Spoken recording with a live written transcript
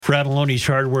Fratelloni's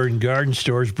Hardware and Garden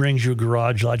Stores brings you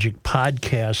Garage Logic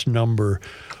podcast number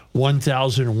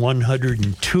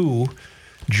 1102,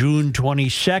 June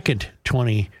 22nd,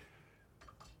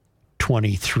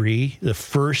 2023, the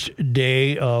first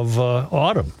day of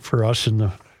autumn for us in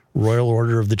the Royal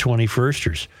Order of the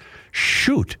 21sters.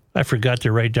 Shoot, I forgot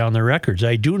to write down the records.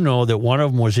 I do know that one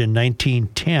of them was in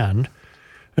 1910.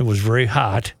 It was very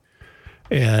hot.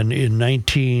 And in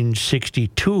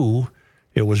 1962,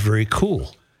 it was very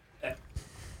cool.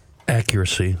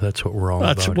 Accuracy, that's what we're all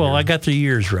about. Well, here. I got the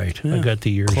years right. Yeah, I got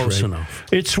the years close right. enough.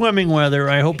 It's swimming weather.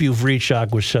 I hope you've reached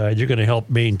Aquaside. They're going to help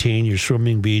maintain your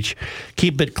swimming beach.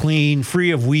 Keep it clean,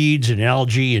 free of weeds and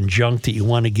algae and junk that you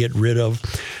want to get rid of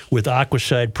with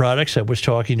Aquaside products. I was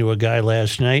talking to a guy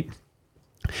last night.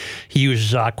 He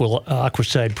uses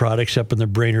Aquaside products up in the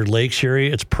Brainerd Lakes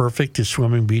area. It's perfect. His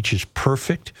swimming beach is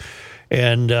perfect.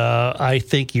 And I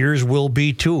think yours will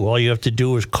be, too. All you have to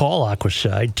do is call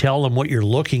Aquaside, tell them what you're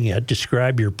looking at,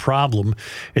 describe your problem,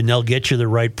 and they'll get you the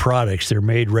right products. They're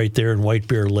made right there in White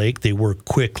Bear Lake. They work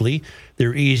quickly.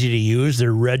 They're easy to use.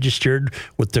 They're registered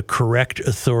with the correct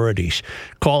authorities.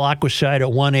 Call Aquaside at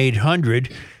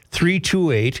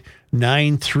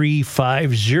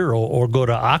 1-800-328-9350 or go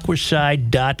to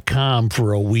aquaside.com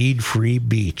for a weed-free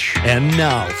beach. And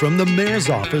now, from the mayor's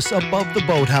office above the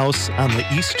boathouse on the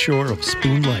east shore of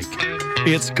Spoon Lake,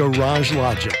 it's Garage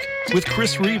Logic with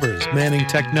Chris Reavers manning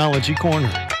Technology Corner,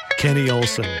 Kenny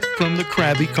Olson from the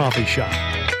Krabby Coffee Shop,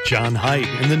 John Haidt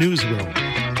in the newsroom,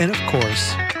 and of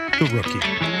course, the Rookie.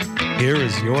 Here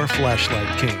is your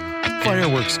flashlight king,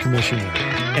 fireworks commissioner,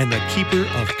 and the keeper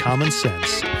of common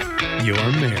sense,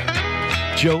 your mayor,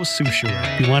 Joe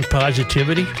Souchere. You want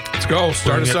positivity? Let's go.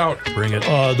 Start us out. Bring it.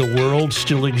 The world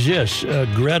still exists.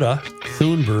 Greta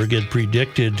Thunberg had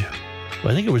predicted,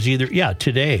 I think it was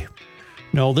today.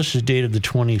 No, this is dated the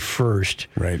 21st.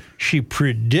 Right. She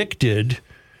predicted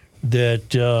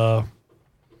that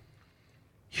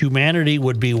humanity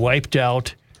would be wiped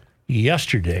out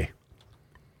yesterday.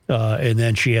 And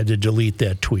then she had to delete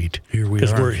that tweet. Here we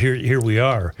Because are. here we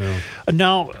are. Yeah.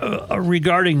 Now,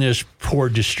 regarding this poor,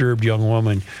 disturbed young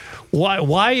woman,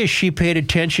 why is she paid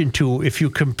attention to, if you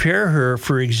compare her,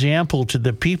 for example, to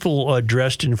the people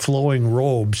dressed in flowing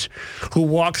robes who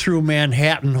walk through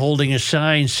Manhattan holding a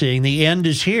sign saying the end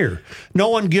is here? No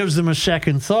one gives them a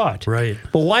second thought. Right.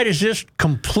 But why does this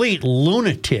complete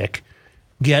lunatic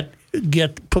get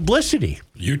publicity?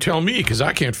 You tell me, because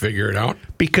I can't figure it out.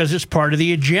 Because it's part of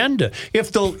the agenda.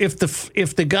 If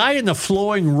the guy in the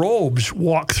flowing robes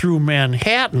walked through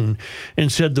Manhattan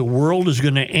and said the world is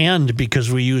going to end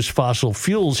because we use fossil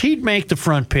fuels, he'd make the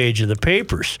front page of the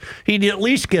papers. He'd at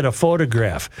least get a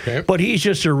photograph. Okay. But he's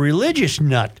just a religious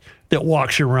nut that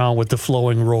walks around with the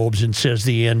flowing robes and says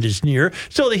the end is near,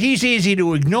 so that he's easy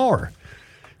to ignore.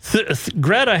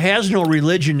 Greta has no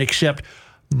religion except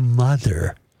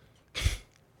mother.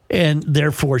 And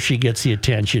therefore, she gets the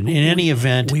attention. In any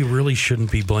event, we really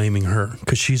shouldn't be blaming her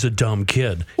because she's a dumb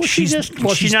kid. Well, she's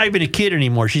not even a kid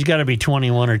anymore. She's got to be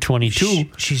 21 or 22.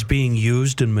 She's being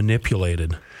used and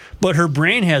manipulated. But her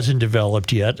brain hasn't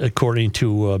developed yet, according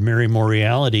to Mary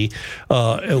Moriality,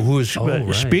 who's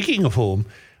speaking of whom.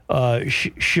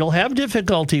 She'll have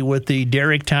difficulty with the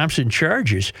Derrick Thompson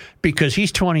charges because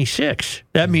he's 26.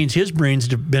 That means his brain's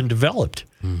been developed.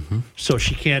 Mm-hmm. So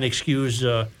she can't excuse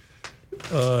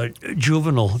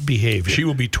juvenile behavior. She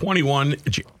will be 21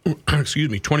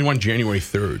 January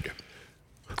 3rd.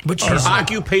 But her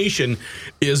occupation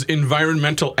is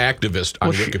environmental activist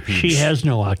on Wikipedia. She has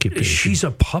no occupation. She's a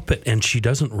puppet, and she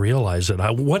doesn't realize it.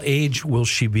 What age will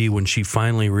she be when she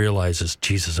finally realizes,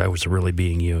 Jesus, I was really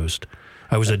being used?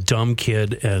 I was a dumb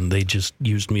kid, and they just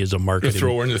used me as a marketing... To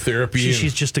throw her into therapy.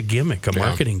 She's just a gimmick, a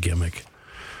marketing gimmick.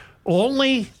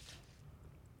 Only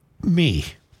me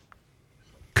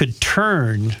could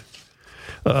turn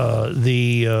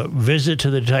the visit to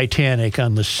the Titanic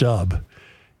on the sub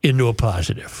into a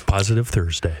positive. Positive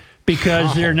Thursday.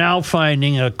 Because they're now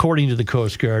finding, according to the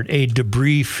Coast Guard, a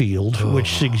debris field,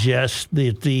 which suggests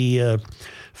that the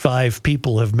 5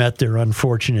 people have met their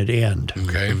unfortunate end.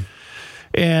 Okay.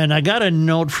 And I got a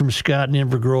note from Scott in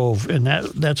Inver Grove, and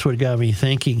that's what got me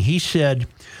thinking. He said,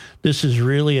 this is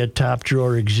really a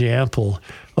top-drawer example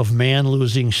of man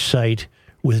losing sight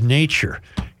with nature.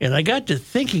 And I got to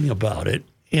thinking about it,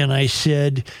 and I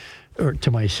said, or to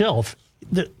myself,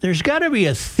 there's got to be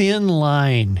a thin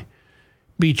line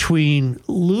between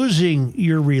losing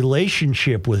your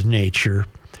relationship with nature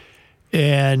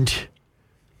and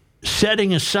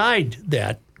setting aside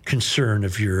that concern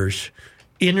of yours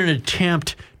in an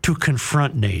attempt to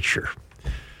confront nature.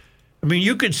 I mean,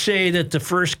 you could say that the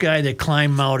first guy that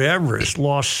climbed Mount Everest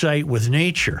lost sight with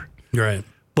nature. Right.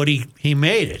 but he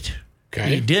made it.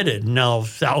 Okay. He did it. Now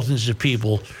thousands of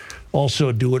people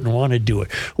also do it and want to do it.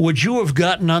 Would you have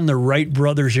gotten on the Wright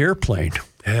brothers airplane?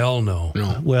 Hell no.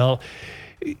 Well,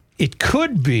 it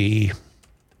could be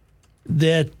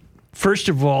that, first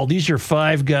of all, these are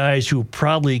 5 guys who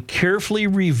probably carefully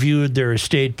reviewed their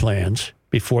estate plans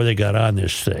before they got on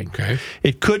this thing. Okay.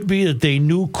 It could be that they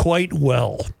knew quite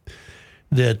well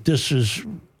that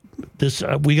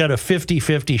we got a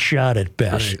 50-50 shot at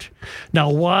best. Right. Now,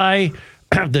 why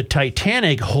the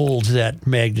Titanic holds that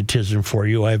magnetism for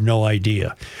you, I have no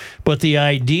idea. But the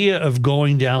idea of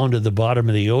going down to the bottom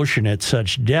of the ocean at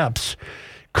such depths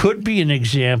could be an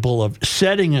example of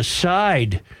setting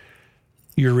aside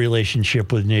your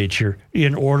relationship with nature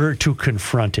in order to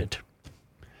confront it.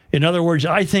 In other words,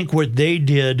 I think what they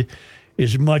did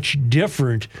is much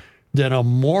different than a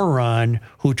moron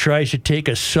who tries to take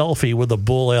a selfie with a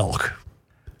bull elk.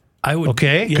 I would,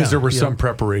 okay, because there were some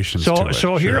preparations. So to it.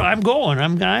 so here I'm going.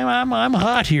 I'm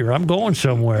hot here. I'm going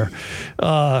somewhere.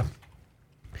 The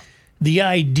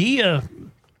idea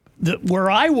that where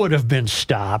I would have been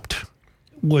stopped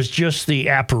was just the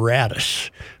apparatus.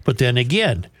 But then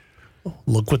again,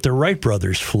 look what the Wright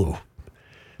brothers flew.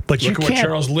 But Look at what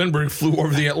Charles Lindbergh flew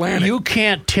over the Atlantic. You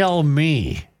can't tell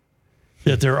me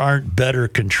that there aren't better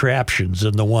contraptions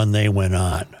than the one they went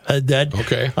on.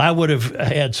 Okay. I would have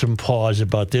had some pause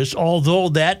about this, although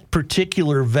that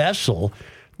particular vessel,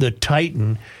 the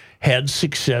Titan, had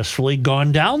successfully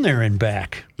gone down there and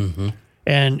back. Mm-hmm.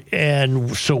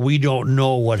 And so we don't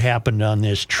know what happened on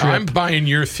this trip. I'm buying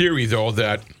your theory, though,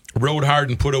 that rode hard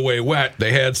and put away wet.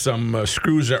 They had some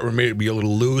screws that were made to be a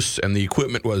little loose, and the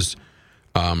equipment was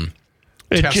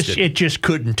tested. It just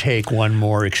couldn't take one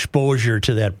more exposure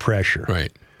to that pressure.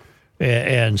 Right.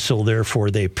 And so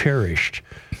therefore they perished.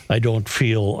 I don't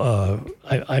feel,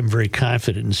 I'm very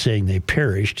confident in saying they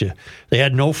perished. They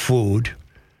had no food.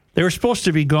 They were supposed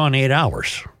to be gone 8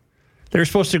 hours. They were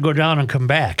supposed to go down and come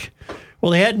back.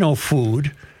 Well, they had no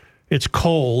food. It's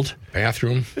cold.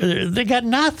 Bathroom. They got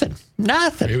nothing.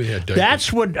 Nothing. Maybe they had diapers.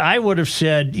 That's what I would have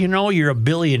said. You know, you're a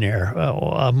billionaire.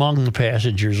 Among the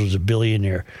passengers was a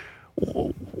billionaire.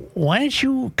 Why didn't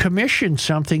you commission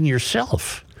something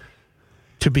yourself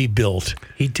to be built?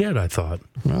 He did, I thought.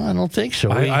 Well, I don't think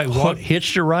so. He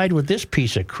hitched a ride with this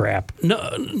piece of crap.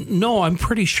 No, I'm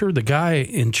pretty sure the guy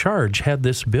in charge had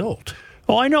this built.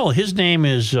 Oh, I know. His name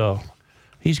is,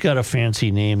 he's got a fancy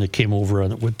name that came over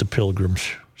with the Pilgrims.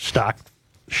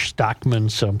 Stockman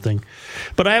something.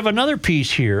 But I have another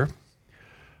piece here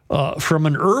from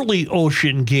an early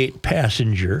Ocean Gate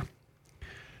passenger.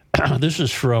 This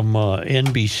is from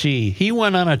NBC. He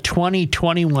went on a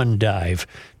 2021 dive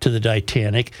to the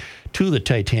Titanic,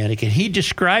 and he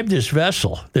described this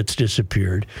vessel that's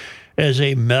disappeared as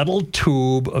a metal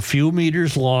tube a few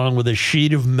meters long with a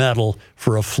sheet of metal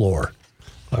for a floor.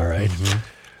 All right.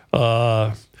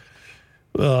 Mm-hmm.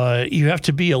 You have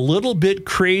to be a little bit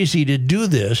crazy to do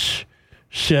this,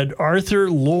 said Arthur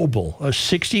Lobel, a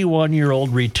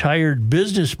 61-year-old retired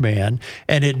businessman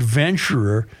and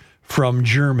adventurer from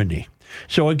Germany.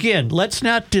 So again, let's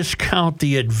not discount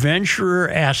the adventurer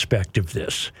aspect of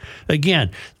this.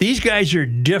 Again, these guys are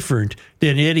different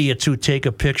than idiots who take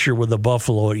a picture with a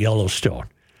buffalo at Yellowstone.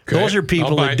 Okay. Those are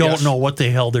people that don't know what the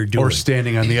hell they're doing. Or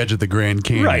standing on the edge of the Grand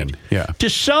Canyon. Right. Yeah. To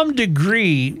some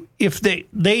degree, if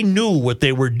they knew what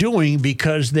they were doing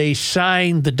because they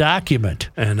signed the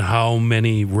document. And how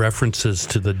many references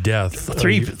to the death?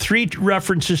 Three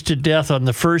references to death on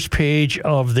the first page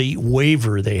of the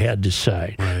waiver they had to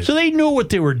sign. Right. So they knew what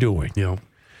they were doing. Yeah.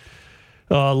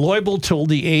 Loibel told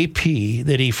the AP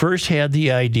that he first had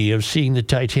the idea of seeing the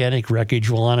Titanic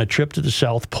wreckage while on a trip to the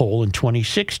South Pole in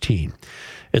 2016.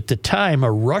 At the time,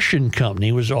 a Russian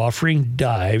company was offering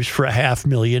dives for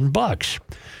 $500,000.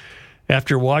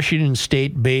 After Washington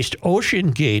State-based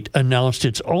Ocean Gate announced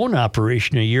its own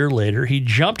operation a year later, he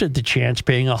jumped at the chance,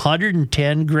 paying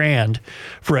 $110,000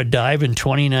 for a dive in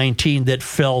 2019 that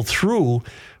fell through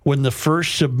when the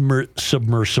first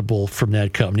submersible from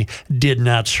that company did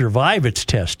not survive its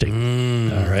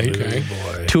testing. All right. Okay.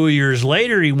 2 years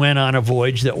later, he went on a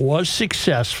voyage that was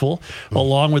successful,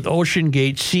 along with Ocean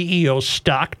Gate CEO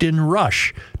Stockton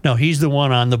Rush. Now, he's the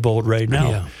one on the boat right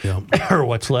now, or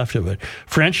what's left of it.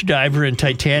 French diver and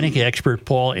Titanic expert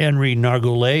Paul-Henri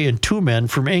Nargolet and 2 men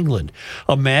from England.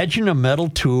 Imagine a metal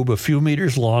tube a few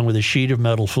meters long with a sheet of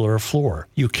metal for a floor.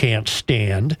 You can't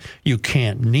stand. You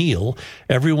can't kneel.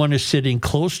 Everyone is sitting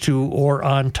close to or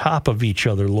on top of each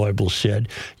other, Loibel said.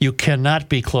 You cannot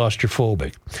be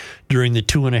claustrophobic. During the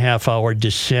 2.5-hour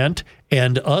descent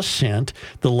and ascent,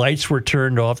 the lights were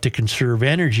turned off to conserve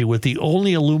energy, with the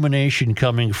only illumination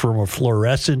coming from a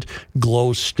fluorescent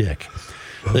glow stick.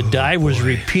 The dive was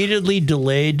repeatedly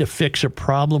delayed to fix a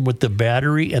problem with the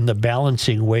battery and the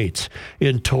balancing weights.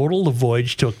 In total, the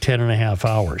voyage took 10.5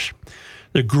 hours.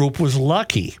 The group was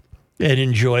lucky and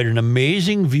enjoyed an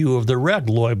amazing view of the wreck,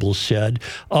 Leubel said,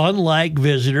 unlike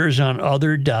visitors on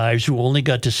other dives who only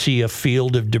got to see a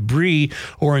field of debris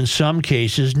or, in some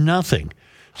cases, nothing.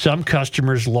 Some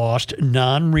customers lost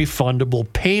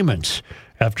non-refundable payments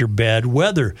after bad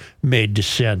weather made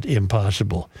descent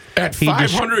impossible. At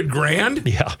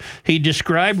 $500,000? Yeah. He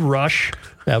described Rush,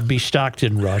 that would be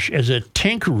Stockton Rush, as a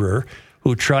tinkerer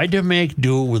who tried to make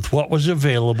do with what was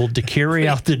available to carry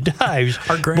out the dives.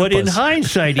 But in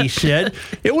hindsight, he said,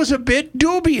 it was a bit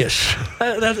dubious.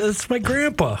 That's my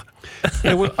grandpa.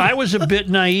 I was a bit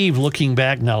naive looking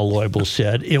back now, Leubel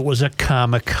said. It was a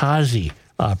kamikaze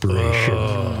operation.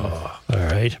 All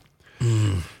right.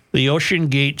 The Ocean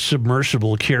Gate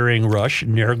submersible carrying Rush,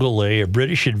 Nergolay, a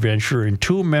British adventurer, and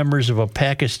 2 members of a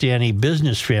Pakistani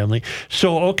business family.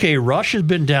 So, okay, Rush has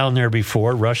been down there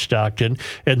before, Rush Stockton,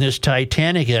 and this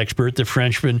Titanic expert, the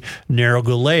Frenchman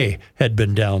Nergolay, had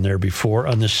been down there before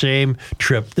on the same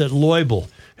trip that Leubel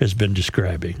has been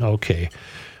describing. Okay.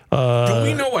 Do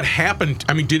we know what happened?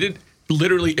 I mean, did it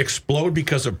literally explode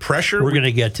because of pressure? We're going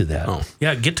to get to that. Oh.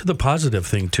 Yeah, get to the positive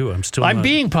thing too. I'm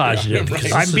being positive. Yeah,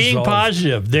 right. I'm being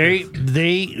positive. They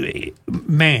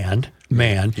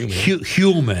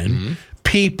human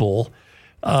people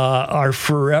are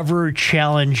forever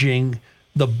challenging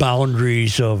the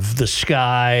boundaries of the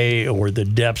sky or the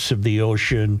depths of the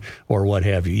ocean or what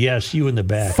have you. Yes, you in the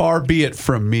back. Far be it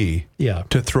from me Yeah.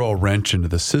 to throw a wrench into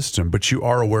the system, but you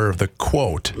are aware of the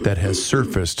quote that has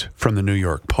surfaced from the New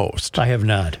York Post. I have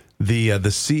not. The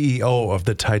CEO of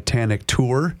the Titanic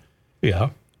tour, Yeah.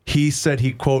 he said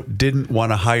he, quote, didn't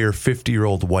want to hire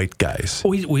 50-year-old white guys.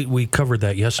 We covered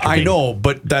that yesterday. I know,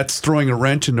 but that's throwing a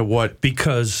wrench into what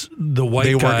because the white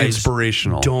they weren't guys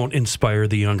inspirational. don't inspire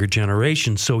the younger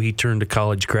generation. So he turned to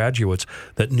college graduates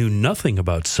that knew nothing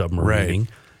about submarining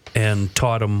and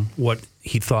taught them what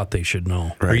he thought they should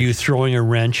know. Are you throwing a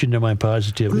wrench into my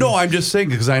positivity? No, I'm just saying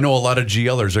because I know a lot of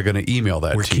GLers are going to email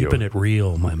that We're to you. keeping it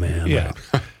real, my man. Yeah.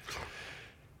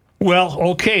 Well,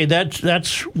 okay,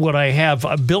 that's what I have.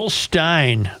 Bill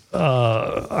Stein,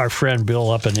 our friend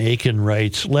Bill up in Aiken,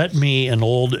 writes, let me, an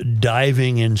old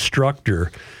diving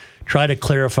instructor, try to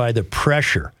clarify the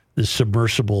pressure the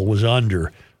submersible was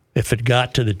under if it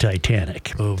got to the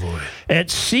Titanic. Oh, boy. At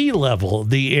sea level,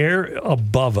 the air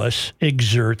above us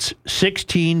exerts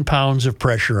 16 pounds of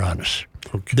pressure on us.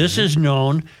 Okay. This is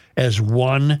known as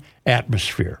 1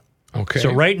 atmosphere. Okay.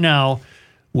 So right now,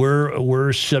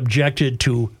 we're subjected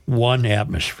to 1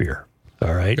 atmosphere.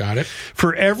 All right. Got it.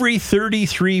 For every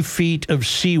 33 feet of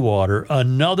seawater,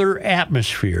 another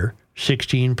atmosphere,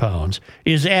 16 pounds,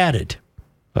 is added.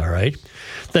 All right.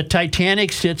 The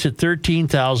Titanic sits at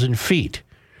 13,000 feet.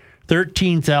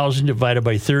 13,000 divided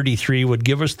by 33 would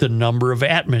give us the number of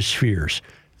atmospheres,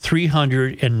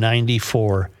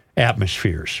 394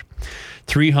 atmospheres.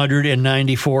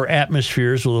 394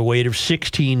 atmospheres with a weight of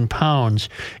 16 pounds,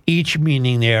 each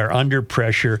meaning they are under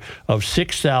pressure of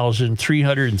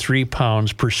 6,303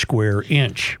 pounds per square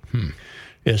inch.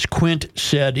 As Quint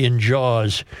said in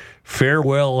Jaws,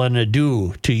 farewell and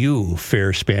adieu to you,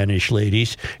 fair Spanish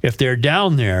ladies. If they're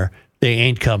down there, they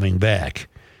ain't coming back.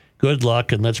 Good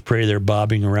luck, and let's pray they're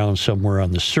bobbing around somewhere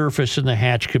on the surface and the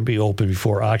hatch can be opened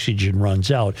before oxygen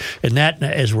runs out. And that,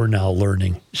 as we're now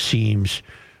learning, seems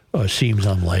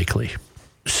unlikely.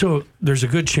 So there's a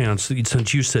good chance, that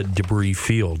since you said debris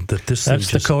field, that this thing That's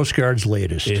the Coast Guard's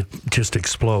latest. it just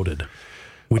exploded,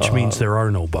 which means there are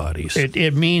no bodies.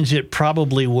 It means it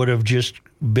probably would have just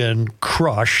been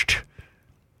crushed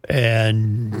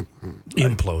and,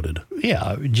 imploded.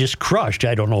 yeah, just crushed.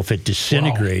 I don't know if it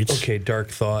disintegrates. Okay, dark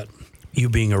thought. You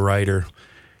being a writer,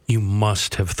 you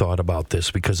must have thought about this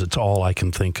because it's all I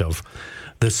can think of.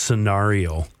 The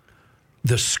scenario,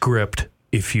 the script,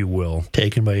 if you will.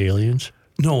 Taken by aliens?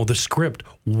 No, the script.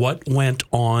 What went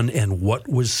on and what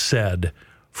was said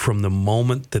from the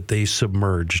moment that they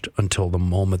submerged until the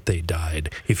moment they died.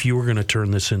 If you were going to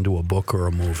turn this into a book or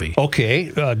a movie.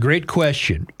 Okay, great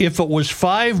question. If it was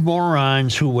 5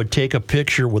 morons who would take a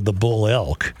picture with the bull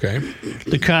elk, Okay.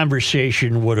 the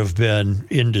conversation would have been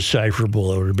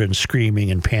indecipherable. It would have been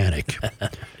screaming and panic.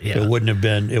 It wouldn't have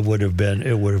been. It would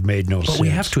have made no sense. But we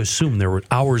have to assume there were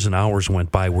hours and hours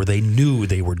went by where they knew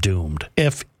they were doomed.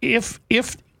 If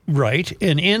right,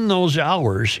 and in those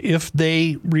hours, if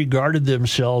they regarded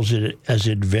themselves as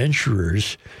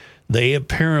adventurers, they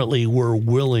apparently were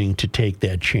willing to take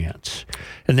that chance.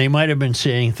 And they might have been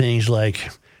saying things like,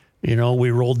 we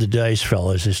rolled the dice,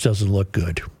 fellas. This doesn't look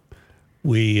good.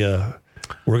 We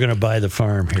We're going to buy the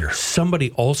farm here.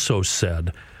 Somebody also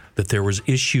said that there was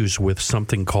issues with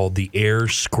something called the air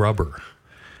scrubber.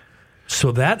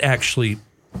 So that actually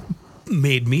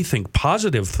made me think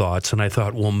positive thoughts, and I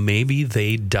thought, well, maybe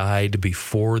they died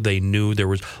before they knew there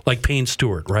was, like Payne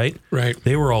Stewart, right? Right.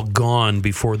 They were all gone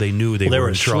before they knew they were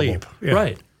in trouble. asleep. Yeah.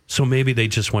 Right. So maybe they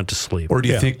just went to sleep. Or do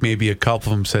you think maybe a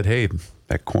couple of them said, hey,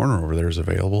 that corner over there is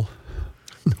available?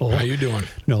 How you doing?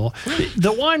 No.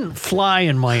 The one fly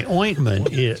in my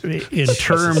ointment in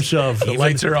terms of The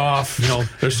lights are off. No.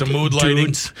 There's some mood lighting.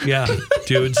 Dudes, yeah.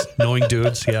 Dudes, knowing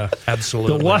dudes, yeah,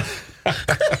 absolutely. the one.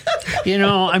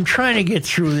 I'm trying to get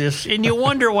through this, and you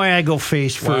wonder why I go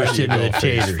face first you into go the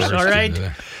face taters. first All right. into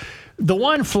that. The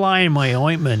one fly in my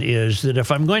ointment is that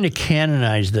if I'm going to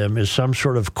canonize them as some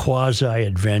sort of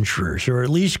quasi-adventurers, or at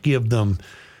least give them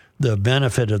the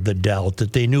benefit of the doubt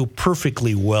that they knew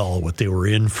perfectly well what they were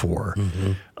in for,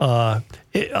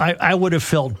 I would have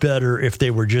felt better if they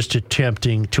were just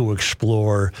attempting to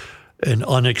explore an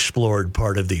unexplored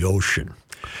part of the ocean.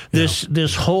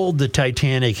 This hold the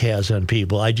Titanic has on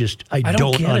people, I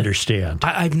don't get it. understand.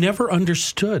 I've never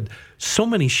understood. So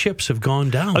many ships have gone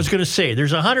down. I was going to say,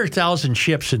 there's 100,000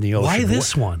 ships in the ocean. Why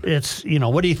this one? It's,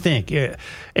 what do you think?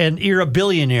 And you're a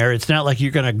billionaire. It's not like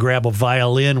you're going to grab a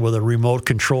violin with a remote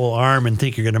control arm and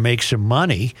think you're going to make some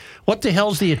money. What the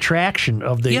hell's the attraction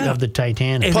of the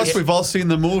Titanic? Plus, we've all seen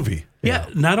the movie. Yeah,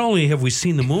 not only have we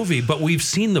seen the movie, but we've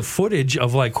seen the footage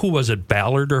of, like, who was it,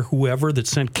 Ballard or whoever that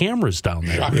sent cameras down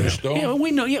there. Jacques Cousteau.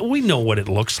 Yeah, we know what it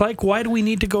looks like. Why do we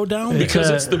need to go down there?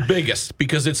 Because it's the biggest.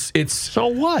 Because it's So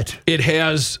what? it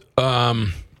has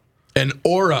an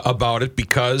aura about it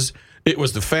because it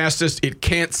was the fastest. It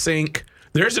can't sink.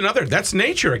 There's another. That's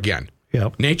nature again.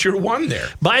 Yep. Nature won there.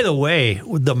 By the way,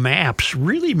 the maps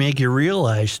really make you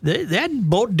realize that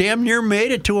boat damn near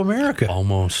made it to America.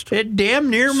 Almost. It damn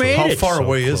near made How it. far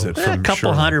away is it A from couple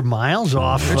shore? 100 miles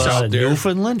off It's out there.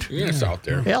 Newfoundland. Yeah, it's out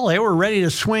there. Hell, they were ready to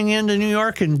swing into New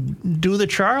York and do the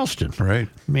Charleston. Right.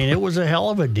 I mean, it was a hell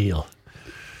of a deal.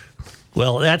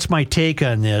 Well, that's my take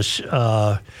on this.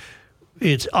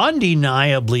 It's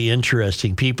undeniably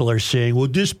interesting. People are saying,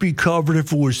 would this be covered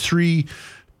if it was three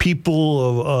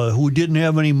people who didn't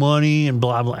have any money and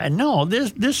blah, blah. And no,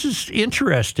 this is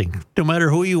interesting. No matter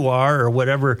who you are or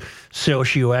whatever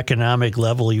socioeconomic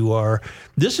level you are,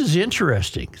 this is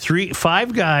interesting.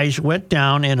 5 guys went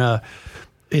down in a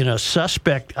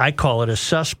suspect, I call it a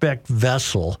suspect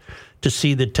vessel, to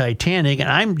see the Titanic. And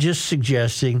I'm just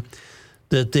suggesting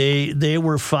that they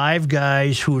were 5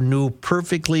 guys who knew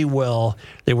perfectly well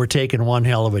they were taking one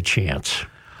hell of a chance.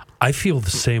 I feel the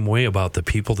same way about the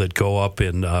people that go up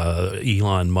in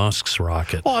Elon Musk's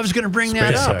rocket. Oh, I was going to bring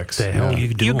that up. What the hell are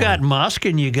you doing? You got Musk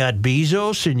and you got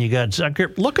Bezos and you got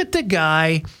Zucker. Look at the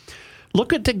guy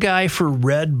for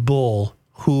Red Bull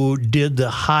who did the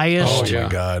highest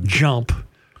jump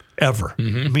ever. I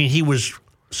mean, he was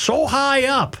so high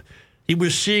up, he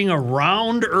was seeing a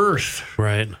round Earth.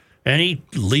 Right. And he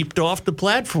leaped off the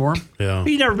platform. Yeah.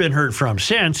 He's never been heard from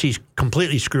since. He's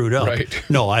completely screwed up. Right.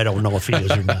 No, I don't know if he is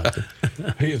or not.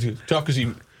 He was tough because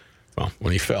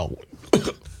when he fell,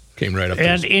 came right up. to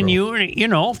And his in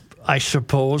throat. I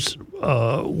suppose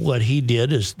what he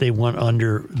did is they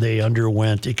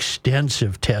underwent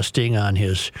extensive testing on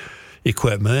his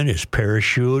equipment, his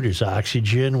parachute, his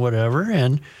oxygen, whatever,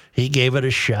 and he gave it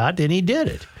a shot and he did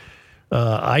it.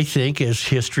 I think as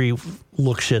history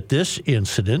looks at this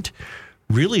incident,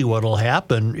 really what will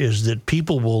happen is that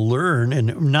people will learn,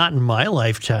 and not in my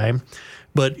lifetime,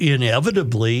 but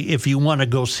inevitably, if you want to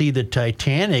go see the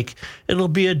Titanic, it'll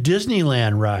be a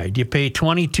Disneyland ride. You pay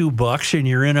 $22 and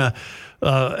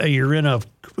you're in a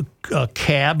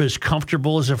cab as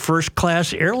comfortable as a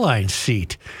first-class airline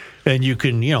seat. And you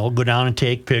can, go down and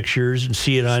take pictures and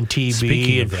see it on TV.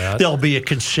 Speaking and of that, there'll be a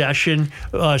concession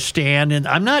stand, and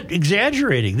I'm not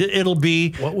exaggerating. It'll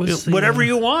be whatever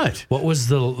you want. What was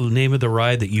the name of the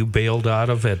ride that you bailed out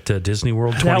of at Disney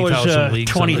World? 20,000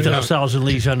 Leagues 20,000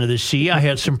 Leagues Under the Sea. I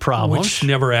had some problems. Which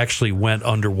never actually went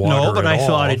underwater. No, but at I all.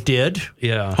 thought it did.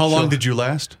 Yeah. How long did you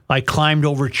last? I climbed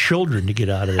over children to get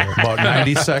out of there. About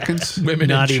 90 seconds? Women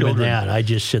Not and even children. that. I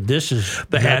just said, this is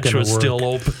The not hatch gonna was work. still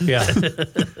open. Yeah.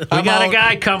 We got a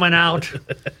guy coming out.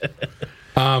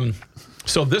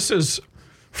 So this is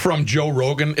from Joe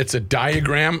Rogan. It's a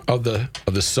diagram of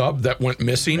the sub that went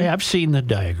missing. Yeah, I've seen the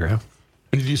diagram.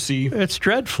 And did you see It's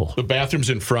dreadful. the bathrooms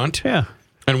in front? Yeah.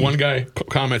 And one guy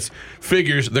comments,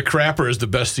 figures the crapper is the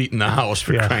best seat in the house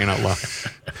for crying out loud.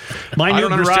 My I new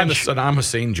don't understand the garage, Saddam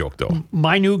Hussein joke, though.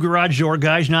 my new garage door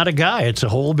guy's not a guy. It's a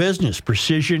whole business.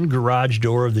 Precision Garage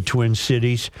Door of the Twin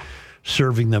Cities,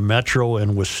 serving the metro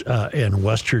and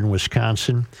western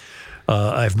Wisconsin.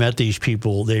 I've met these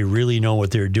people. They really know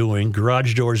what they're doing.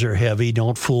 Garage doors are heavy.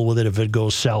 Don't fool with it if it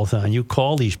goes south on you.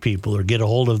 Call these people or get a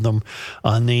hold of them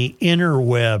on the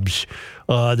interwebs.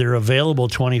 They're available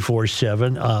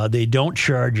 24/7. They don't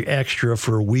charge extra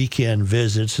for weekend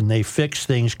visits, and they fix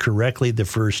things correctly the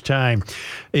first time,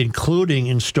 including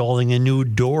installing a new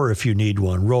door if you need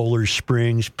one, rollers,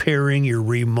 springs, pairing your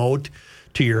remote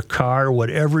to your car,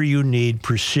 whatever you need.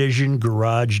 Precision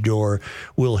Garage Door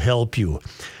will help you.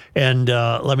 And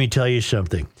let me tell you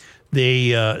something.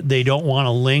 They don't want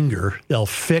to linger. They'll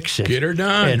fix it, get her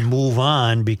done, and move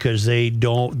on because they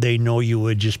know you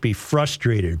would just be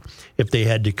frustrated if they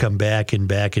had to come back and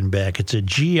back and back. It's a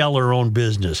GLer-owned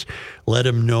business. Let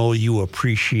them know you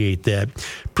appreciate that.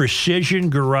 Precision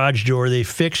Garage Door. They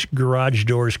fix garage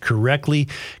doors correctly.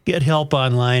 Get help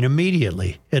online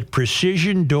immediately at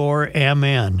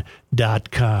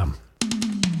precisiondoormn.com.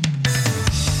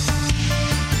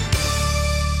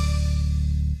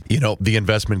 You know, the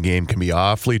investment game can be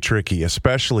awfully tricky,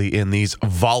 especially in these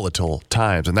volatile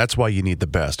times, and that's why you need the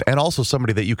best, and also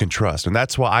somebody that you can trust, and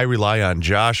that's why I rely on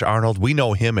Josh Arnold. We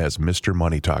know him as Mr.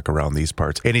 Money Talk around these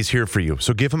parts, and he's here for you.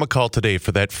 So give him a call today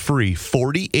for that free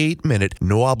 48-minute,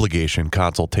 no-obligation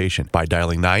consultation by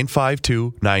dialing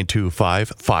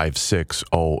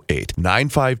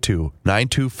 952-925-5608.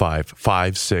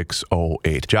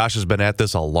 952-925-5608. Josh has been at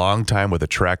this a long time with a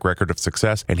track record of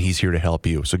success, and he's here to help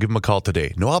you. So give him a call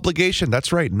today. No obligation.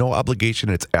 That's right. No obligation.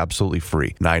 It's absolutely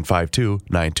free.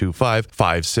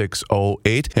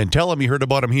 952-925-5608. And tell him you heard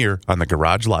about him here on the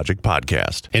Garage Logic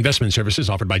podcast. Investment services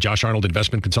offered by Josh Arnold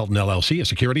Investment Consultant LLC, a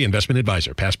security investment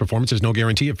advisor. Past performance is no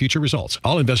guarantee of future results.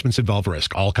 All investments involve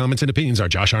risk. All comments and opinions are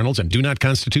Josh Arnold's and do not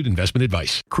constitute investment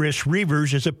advice. Chris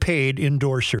Reavers is a paid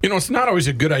endorser. You know, it's not always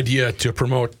a good idea to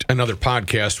promote another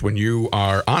podcast when you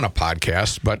are on a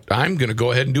podcast, but I'm going to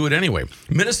go ahead and do it anyway.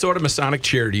 Minnesota Masonic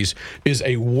Charities is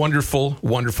a wonderful,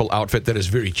 wonderful outfit that is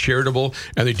very charitable,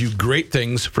 and they do great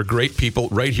things for great people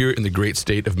right here in the great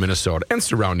state of Minnesota and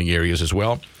surrounding areas as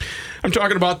well. I'm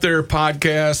talking about their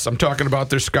podcasts. I'm talking about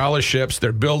their scholarships,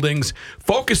 their buildings,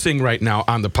 focusing right now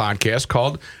on the podcast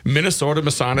called Minnesota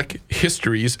Masonic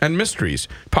Histories and Mysteries,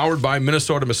 powered by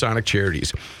Minnesota Masonic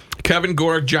Charities. Kevin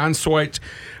Gorg, John Swite.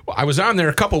 I was on there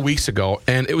a couple weeks ago,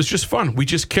 and it was just fun. We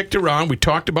just kicked around. We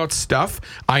talked about stuff.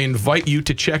 I invite you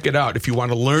to check it out. If you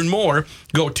want to learn more,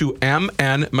 go to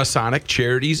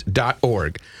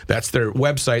mnmasoniccharities.org. That's their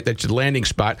website. That's the landing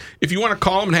spot. If you want to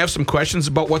call them and have some questions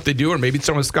about what they do or maybe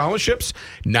some of the scholarships,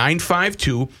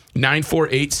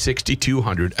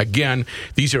 952-948-6200. Again,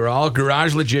 these are all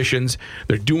garage logicians.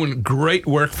 They're doing great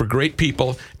work for great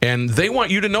people, and they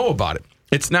want you to know about it.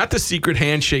 It's not the secret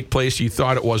handshake place you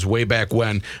thought it was way back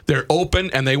when. They're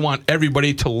open, and they want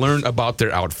everybody to learn about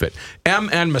their outfit.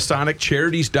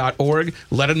 mnmasoniccharities.org.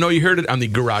 Let them know you heard it on the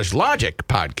Garage Logic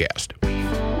podcast.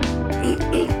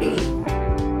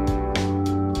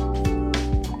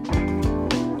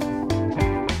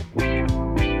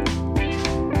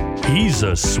 He's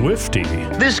a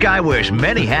Swiftie. This guy wears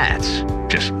many hats,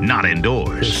 just not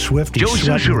indoors. Swiftie Joe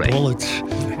Souchere. bullets.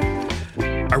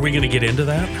 Are we going to get into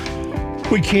that?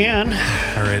 We can.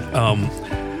 All right.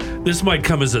 This might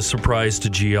come as a surprise to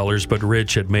GLers, but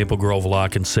Rich at Maple Grove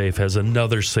Lock and Safe has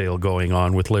another sale going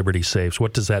on with Liberty Safes.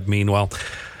 What does that mean? Well,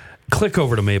 click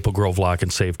over to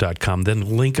maplegrovelockandsafe.com,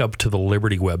 then link up to the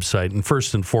Liberty website, and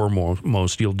first and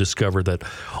foremost, you'll discover that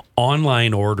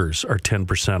online orders are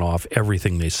 10% off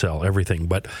everything they sell, everything.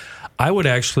 But I would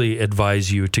actually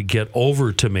advise you to get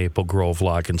over to Maple Grove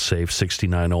Lock and Safe,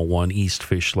 6901 East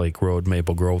Fish Lake Road,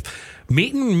 Maple Grove.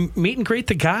 Meet and greet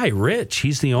the guy, Rich.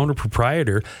 He's the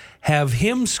owner-proprietor. Have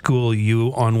him school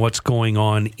you on what's going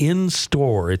on in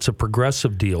store. It's a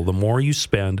progressive deal. The more you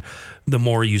spend, the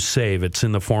more you save. It's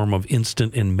in the form of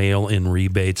instant and mail-in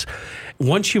rebates.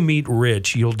 Once you meet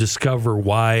Rich, you'll discover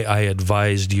why I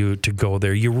advised you to go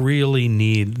there. You really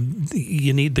need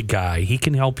the guy. He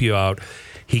can help you out.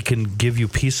 He can give you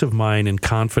peace of mind and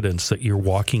confidence that you're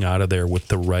walking out of there with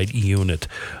the right unit.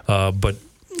 But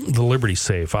the Liberty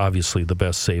Safe, obviously the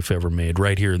best safe ever made,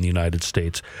 right here in the United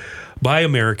States, by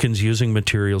Americans using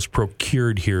materials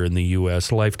procured here in the U.S.,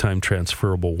 lifetime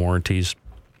transferable warranties.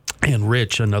 And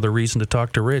Rich, another reason to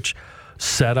talk to Rich,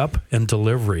 setup and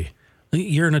delivery.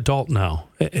 You're an adult now.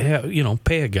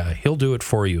 Pay a guy. He'll do it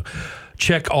for you.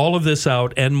 Check all of this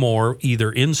out and more,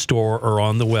 either in store or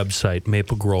on the website,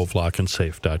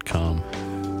 maplegrovelockandsafe.com.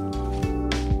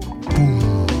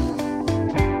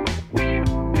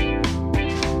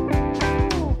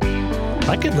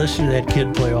 I could listen to that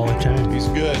kid play all the time. He's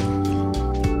good.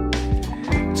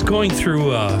 It's going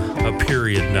through a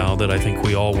period now that I think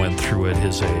we all went through at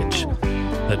his age.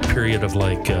 That period of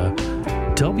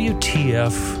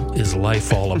WTF is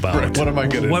life all about? Right, what am I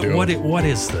gonna do? What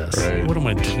is this? Right. What am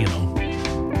I,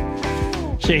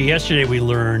 Say, yesterday we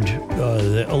learned,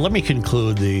 let me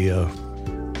conclude the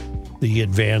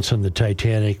advance on the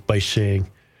Titanic by saying,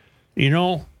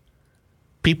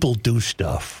 people do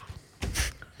stuff.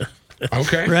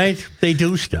 Okay. Right? They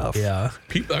do stuff. Yeah.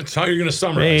 That's how you're going to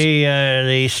summarize.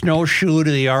 They snowshoe to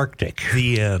the Arctic.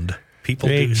 The end. People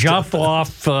They do jump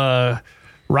stuff. off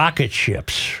rocket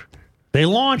ships. They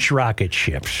launch rocket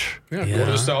ships. Yeah, go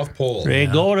to the South Pole. They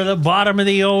go to the bottom of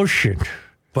the ocean.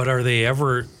 But are they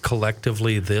ever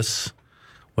collectively this?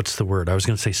 What's the word? I was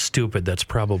going to say stupid. That's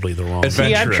probably the wrong. See,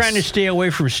 I'm Adventurous. trying to stay away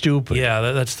from stupid.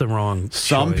 Yeah, that's the wrong.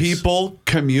 Some choice. people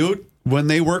commute when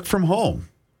they work from home.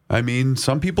 I mean,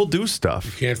 some people do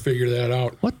stuff. Can't figure that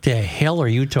out. What the hell are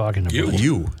you talking about?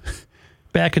 You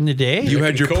Back in the day?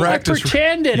 had your I I practice.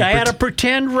 pretended. I had a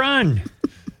pretend run.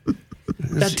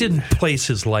 That didn't place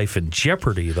his life in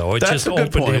jeopardy, though. It That's just a good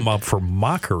opened point. him up for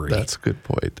mockery. That's a good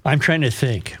point. I'm trying to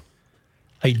think.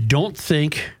 I don't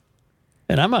think,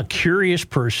 and I'm a curious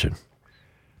person.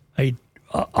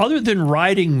 Other than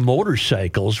riding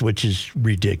motorcycles, which is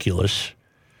ridiculous,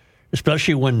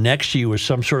 especially when next to you is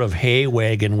some sort of hay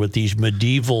wagon with these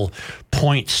medieval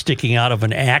points sticking out of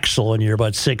an axle and you're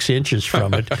about 6 inches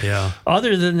from it. Yeah.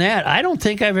 Other than that, I don't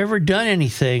think I've ever done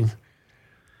anything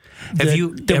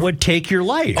that would take your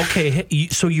life. Okay,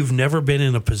 so you've never been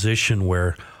in a position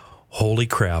where, holy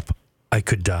crap, I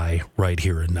could die right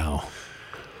here and now.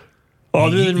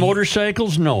 Other than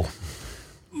motorcycles, no.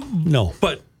 No.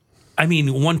 But, I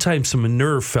mean, one time some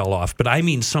nerve fell off, but I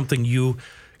mean something you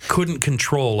couldn't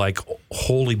control, like,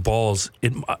 holy balls,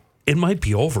 it might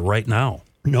be over right now.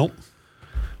 Nope.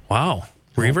 Wow.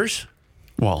 Reavers?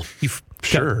 Well, You've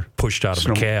sure. got pushed out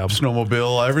of a cab.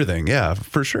 Snowmobile, everything. Yeah,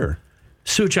 for sure.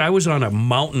 Such, I was on a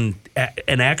mountain,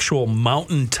 an actual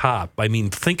mountain top. I mean,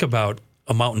 think about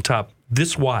a mountain top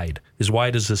this wide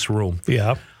as this room.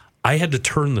 Yeah. I had to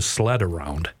turn the sled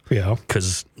around Yeah.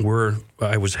 because where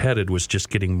I was headed was just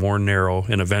getting more narrow,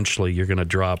 and eventually you're going to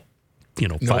drop, No,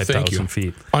 thank 5,000 you.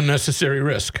 feet. Unnecessary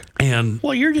risk. And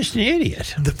Well, you're just an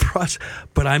idiot. the process,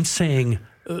 but I'm saying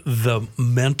the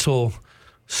mental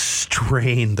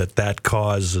strain that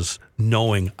causes,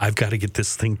 knowing I've got to get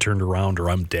this thing turned around or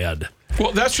I'm dead.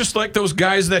 Well, that's just like those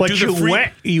guys that But do the free.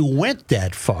 you went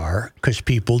that far because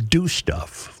people do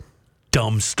stuff.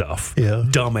 Dumb stuff. Yeah.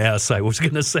 Dumbass, I was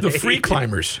going to say. The free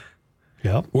climbers,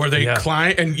 Yep. where they Yeah.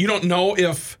 climb, and you don't know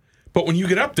if. But when you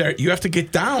get up there, you have to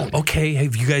get down. Okay,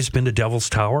 have you guys been to Devil's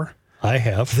Tower? I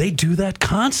have. They do that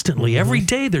constantly. Every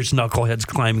day there's knuckleheads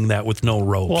climbing that with no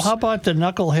ropes. Well, how about the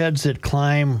knuckleheads that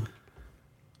climb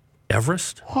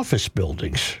Everest? office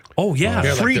buildings? Oh, yeah.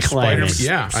 Yeah, free the climbing.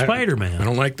 Yeah, Spider-Man. I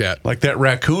don't like that. Like that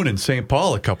raccoon in St.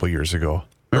 Paul a couple years ago.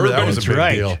 Remember that was a That's big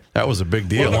right. deal. That was a big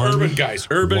What are deal. the urban guys?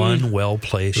 One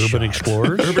well-placed Urban shot.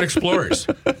 explorers? urban explorers.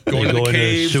 Going to go the into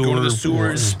caves, going to the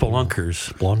sewer- sewers.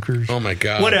 Spelunkers. Blunkers? Oh, my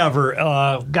God. Whatever.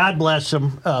 God bless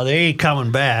them. They ain't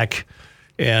coming back.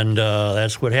 And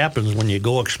that's what happens when you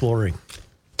go exploring.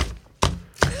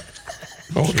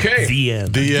 Okay. The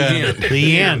end. The end.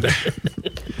 The end.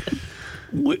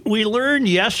 We learned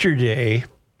yesterday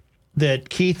that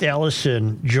Keith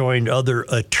Ellison joined other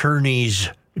attorneys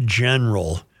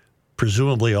general,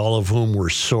 presumably all of whom were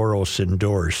Soros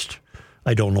endorsed.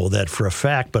 I don't know that for a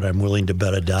fact, but I'm willing to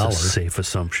bet $1 A safe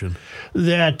assumption.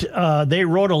 that they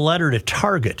wrote a letter to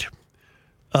Target,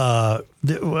 a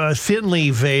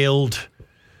thinly veiled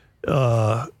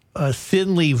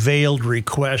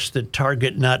request that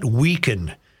Target not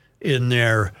weaken in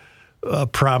their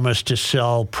promise to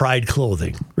sell Pride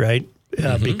clothing, right?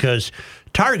 Because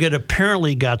Target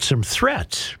apparently got some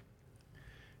threats.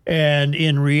 And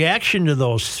in reaction to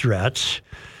those threats,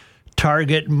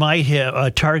 Target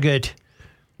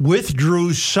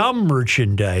withdrew some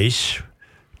merchandise,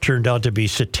 turned out to be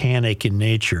satanic in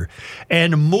nature,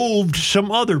 and moved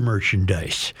some other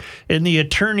merchandise. And the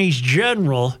attorneys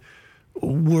general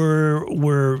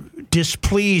were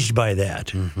displeased by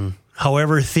that,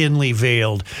 however thinly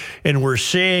veiled, and were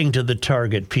saying to the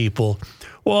Target people,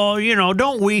 well,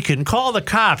 don't weaken. Call the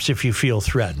cops if you feel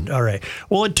threatened. All right.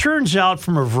 Well, it turns out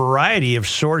from a variety of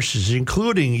sources,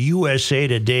 including USA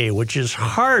Today, which is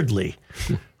hardly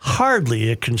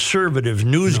a conservative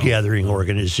news gathering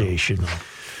organization,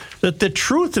 that the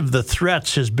truth of the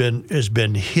threats has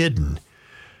been hidden.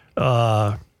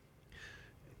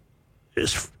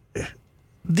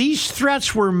 These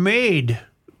threats were made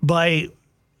by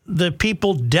the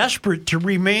people desperate to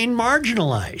remain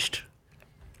marginalized.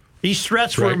 These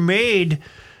threats were made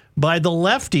by the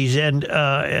lefties, and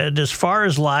as far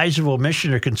as lies of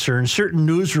omission are concerned, certain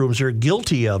newsrooms are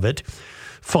guilty of it.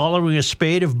 Following a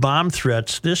spate of bomb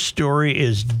threats, this story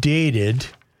is dated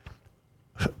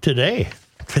today,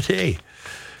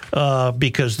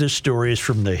 because this story is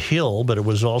from The Hill, but it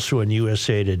was also in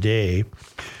USA Today.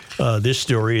 This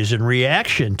story is in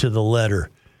reaction to the letter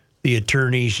the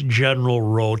attorneys general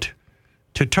wrote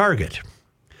to Target.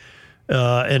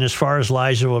 And as far as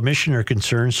lies of omission are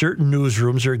concerned, certain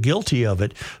newsrooms are guilty of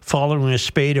it, following a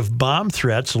spate of bomb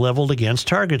threats leveled against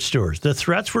Target stores. The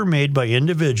threats were made by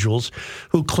individuals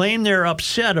who claim they're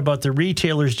upset about the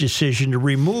retailer's decision to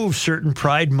remove certain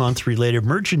Pride Month-related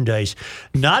merchandise,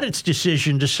 not its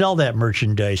decision to sell that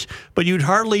merchandise. But you'd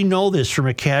hardly know this from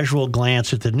a casual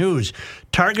glance at the news.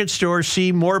 Target stores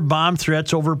see more bomb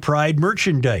threats over Pride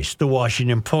merchandise, the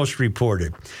Washington Post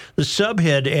reported. The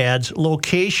subhead adds,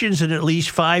 locations in at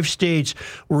least 5 states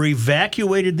were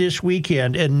evacuated this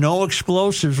weekend and no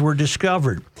explosives were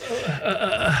discovered.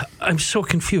 I'm so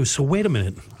confused. So wait a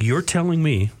minute. You're telling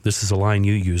me, this is a line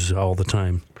you use all the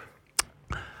time,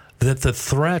 that the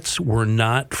threats were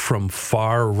not from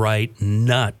far-right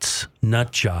nut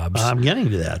jobs. I'm getting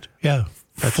to that. Yeah.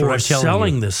 That's for what I'm telling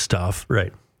selling you. this stuff.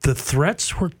 Right. The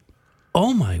threats were,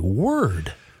 oh my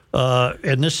word.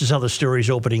 And this is how the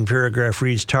story's opening paragraph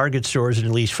reads. Target stores in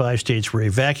at least 5 states were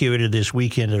evacuated this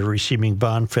weekend and are receiving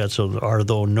bomb threats,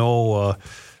 although no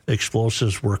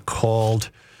explosives were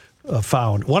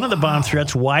found. One of the bomb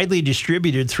threats, widely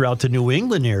distributed throughout the New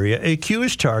England area,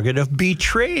 accused Target of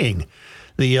betraying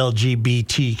the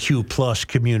LGBTQ plus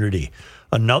community.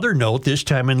 Another note, this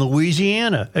time in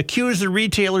Louisiana, accused the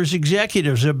retailer's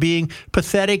executives of being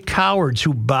pathetic cowards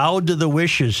who bowed to the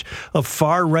wishes of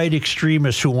far-right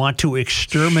extremists who want to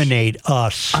exterminate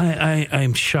us.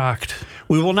 I'm shocked.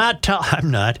 We will not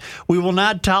We will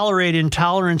not tolerate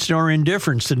intolerance nor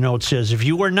indifference, the note says. If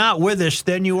you are not with us,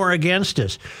 then you are against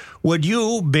us. Would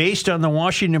you, based on the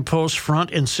Washington Post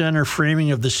front and center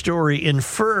framing of the story,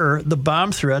 infer the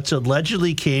bomb threats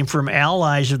allegedly came from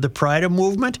allies of the Pride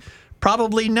movement?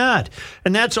 Probably not.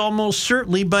 And that's almost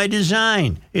certainly by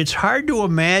design. It's hard to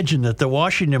imagine that the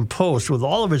Washington Post, with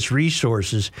all of its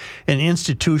resources and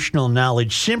institutional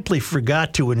knowledge, simply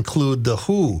forgot to include the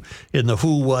who in the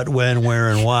who, what, when, where,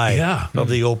 and why of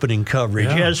the opening coverage.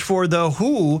 Yeah. As for the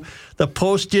who, the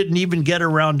Post didn't even get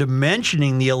around to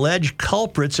mentioning the alleged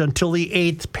culprits until the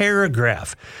 8th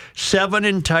paragraph. 7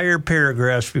 entire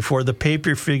paragraphs before the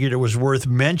paper figured it was worth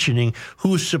mentioning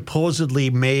who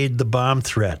supposedly made the bomb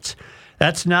threats.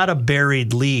 That's not a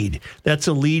buried lead. That's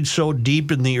a lead so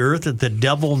deep in the earth that the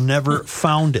devil never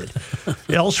found it.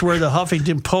 Elsewhere, the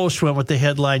Huffington Post went with the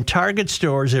headline, Target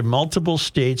stores in multiple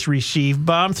states receive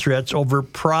bomb threats over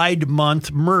Pride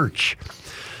Month merch.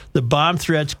 The bomb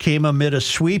threats came amid a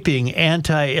sweeping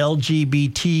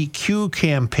anti-LGBTQ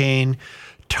campaign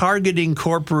targeting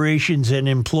corporations and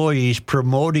employees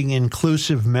promoting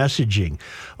inclusive messaging.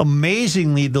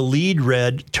 Amazingly, the lead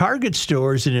read, Target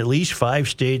stores in at least 5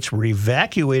 states were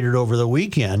evacuated over the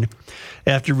weekend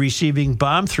after receiving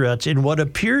bomb threats in what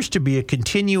appears to be a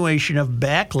continuation of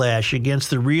backlash against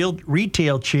the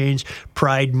retail chain's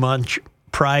Pride Month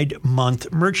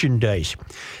merchandise.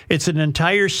 It's an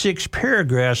entire 6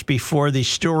 paragraphs before the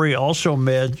story also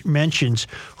mentions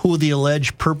who the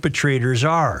alleged perpetrators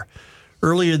are.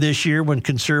 Earlier this year, when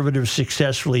conservatives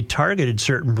successfully targeted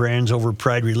certain brands over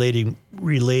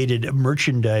Pride-related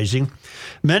merchandising,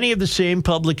 many of the same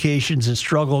publications that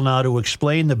struggle now to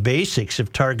explain the basics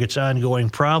of Target's ongoing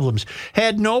problems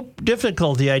had no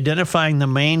difficulty identifying the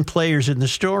main players in the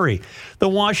story. The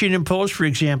Washington Post, for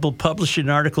example, published an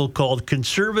article called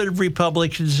Conservative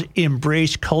Republicans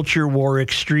Embrace Culture War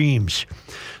Extremes.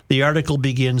 The article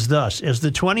begins thus. As the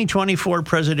 2024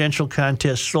 presidential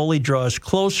contest slowly draws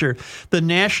closer, the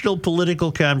national political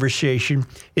conversation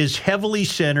is heavily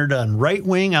centered on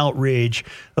right-wing outrage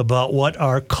about what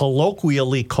are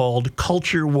colloquially called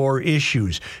culture war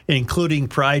issues, including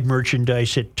Pride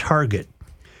merchandise at Target.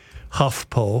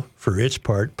 HuffPo, for its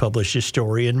part, published a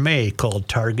story in May called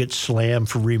Target Slam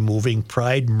for Removing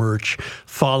Pride Merch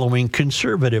Following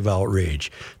Conservative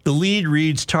Outrage. The lead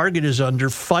reads, Target is under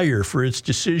fire for its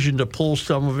decision to pull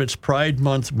some of its Pride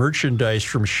Month merchandise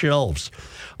from shelves.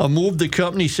 A move the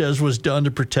company says was done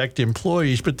to protect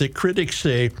employees, but the critics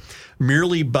say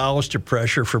merely bows to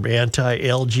pressure from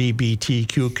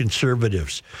anti-LGBTQ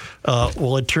conservatives.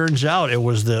 Well, it turns out it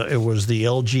was the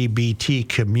LGBT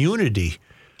community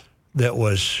that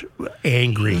was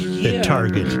angry that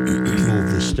Target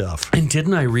moved the stuff. And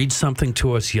didn't I read something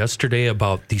to us yesterday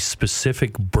about the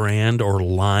specific brand or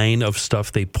line of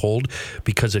stuff they pulled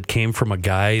because it came from a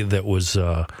guy that was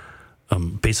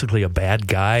basically a bad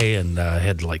guy and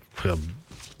had like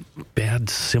bad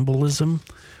symbolism?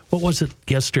 What was it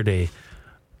yesterday?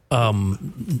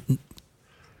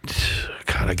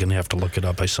 God, I'm going to have to look it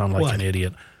up. I sound like What? an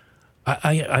idiot.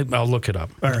 I'll look it up.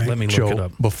 All right. Let me Joe, look it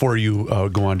up. before you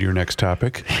go on to your next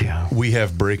topic, we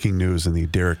have breaking news in the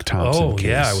Derrick Thompson case.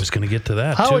 Yeah, I was going to get to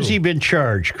that, How too. has he been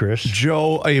charged, Chris?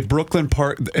 Joe, a Brooklyn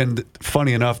Park, and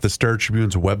funny enough, the Star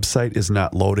Tribune's website is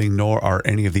not loading, nor are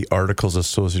any of the articles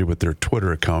associated with their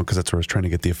Twitter account, because that's where I was trying to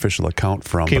get the official account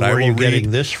from. Okay, But where I are you will getting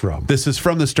read- this from? This is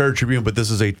from the Star Tribune, but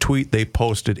this is a tweet they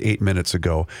posted 8 minutes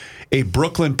ago. A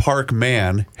Brooklyn Park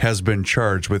man has been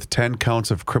charged with 10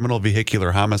 counts of criminal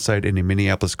vehicular homicide in a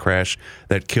Minneapolis crash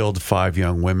that killed 5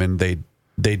 young women.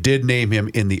 They did name him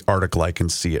in the article. I can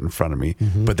see it in front of me,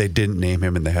 but they didn't name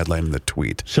him in the headline in the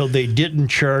tweet. So they didn't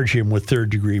charge him with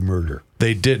third-degree murder.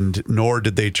 They didn't, nor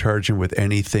did they charge him with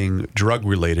anything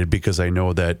drug-related, because I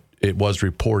know that it was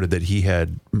reported that he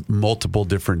had multiple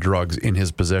different drugs in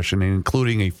his possession,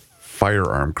 including a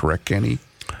firearm, correct, Kenny?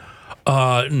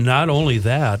 Not only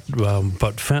that,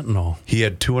 but fentanyl. He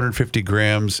had 250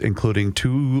 grams, including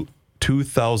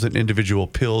 2,000 individual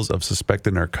pills of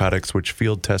suspected narcotics, which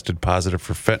field tested positive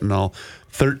for fentanyl,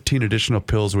 13 additional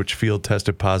pills, which field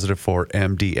tested positive for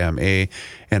MDMA,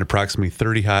 and approximately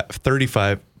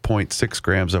 35.6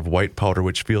 grams of white powder,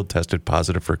 which field tested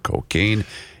positive for cocaine.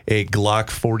 A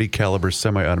Glock 40 caliber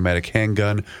semi-automatic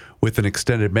handgun with an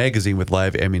extended magazine with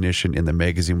live ammunition in the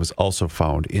magazine was also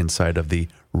found inside of the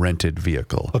rented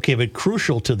vehicle. Okay, but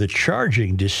crucial to the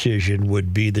charging decision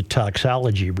would be the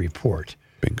toxology report.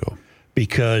 Bingo.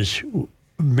 Because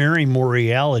Mary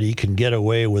Moriality can get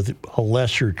away with a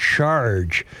lesser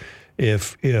charge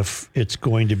if it's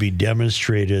going to be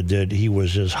demonstrated that he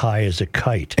was as high as a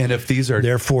kite. And if these are...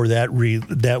 Therefore, that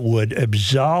would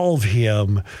absolve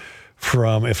him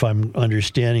from, if I'm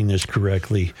understanding this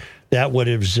correctly, that would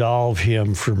absolve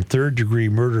him from third-degree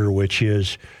murder, which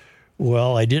is,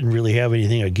 well, I didn't really have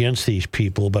anything against these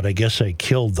people, but I guess I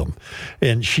killed them.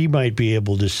 And she might be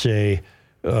able to say...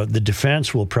 the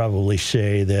defense will probably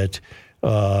say that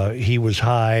he was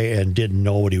high and didn't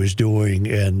know what he was doing,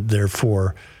 and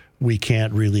therefore we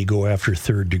can't really go after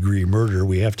third-degree murder.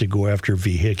 We have to go after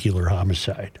vehicular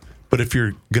homicide. But if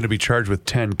you're going to be charged with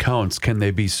 10 counts, can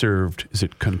they be served, is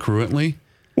it concurrently?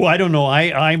 Well, I don't know.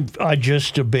 I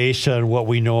just, based on what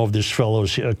we know of this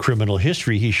fellow's criminal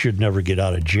history, he should never get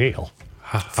out of jail.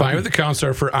 5 of the counts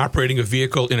are for operating a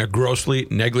vehicle in a grossly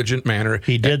negligent manner.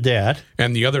 He did that.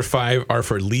 And the other 5 are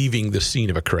for leaving the scene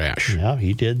of a crash. Yeah,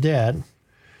 he did that.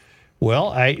 Well,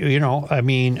 I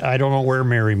don't know where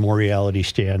Mary Moriality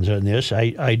stands on this.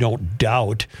 I don't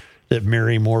doubt that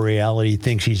Mary Moriality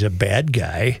thinks he's a bad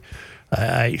guy.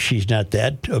 She's not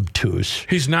that obtuse.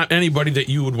 He's not anybody that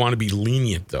you would want to be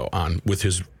lenient, though, on with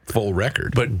his full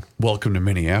record. But welcome to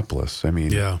Minneapolis. I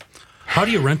mean... Yeah. How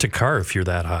do you rent a car if you're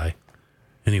that high?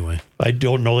 Anyway. I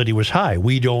don't know that he was high.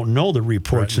 We don't know the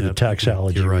reports of the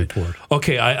toxology report.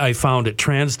 Okay, I found it.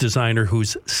 Trans designer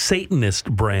whose Satanist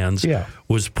brands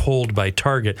was pulled by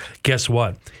Target. Guess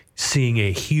what? Seeing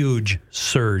a huge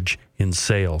surge in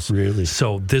sales. Really?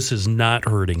 So this is not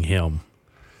hurting him.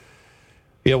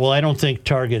 Yeah, well, I don't think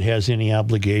Target has any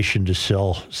obligation to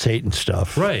sell Satan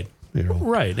stuff. Right.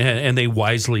 Right. And they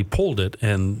wisely pulled it,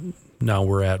 and now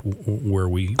we're at where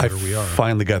we are.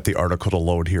 Finally got the article to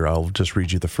load here. I'll just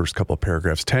read you the first couple of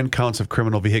paragraphs. 10 counts of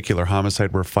criminal vehicular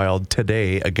homicide were filed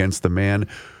today against the man,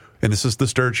 and this is the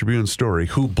Star Tribune story,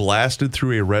 who blasted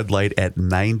through a red light at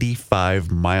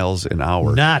 95 miles an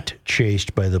hour. Not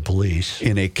chased by the police.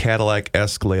 In a Cadillac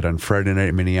Escalade on Friday night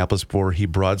in Minneapolis before he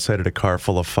broadsided a car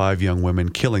full of 5 young women,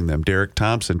 killing them. Derrick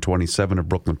Thompson, 27, of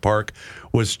Brooklyn Park,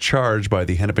 was charged by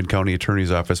the Hennepin County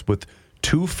Attorney's Office with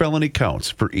 2 felony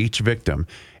counts for each victim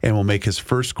and will make his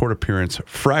first court appearance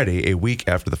Friday, a week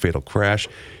after the fatal crash.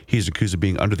 He's accused of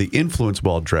being under the influence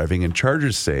while driving, and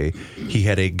charges say he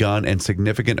had a gun and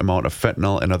significant amount of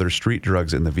fentanyl and other street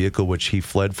drugs in the vehicle, which he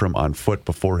fled from on foot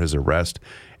before his arrest.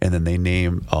 And then they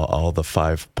name all the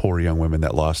 5 poor young women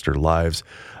that lost their lives.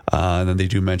 And then they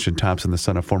do mention Thompson, the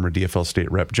son of former DFL state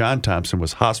rep John Thompson,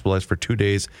 was hospitalized for 2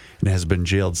 days and has been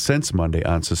jailed since Monday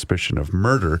on suspicion of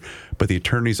murder. But the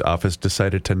attorney's office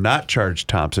decided to not charge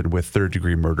Thompson with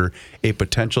third-degree murder, a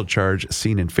potential charge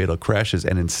seen in fatal crashes,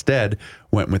 and instead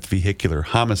went with vehicular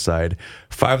homicide.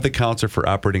 5 of the counts are for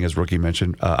operating, as Rookie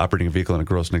mentioned, operating a vehicle in a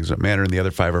gross negligent manner, and the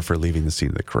other 5 are for leaving the scene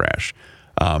of the crash.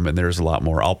 And there's a lot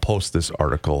more. I'll post this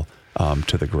article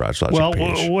to the Garage Logic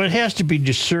page. Well, what has to be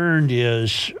discerned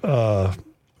is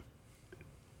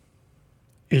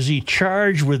he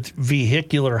charged with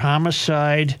vehicular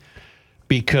homicide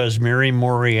because Mary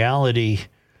Moriality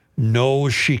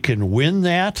knows she can win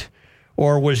that,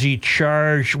 or was he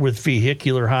charged with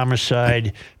vehicular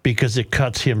homicide because it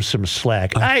cuts him some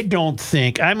slack? I don't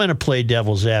think, I'm going to play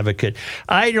devil's advocate,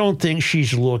 I don't think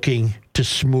she's looking to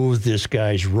smooth this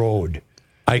guy's road.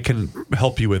 I can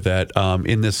help you with that.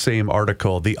 In this same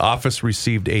article, the office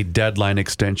received a deadline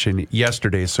extension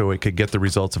yesterday so it could get the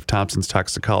results of Thompson's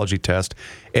toxicology test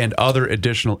and other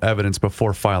additional evidence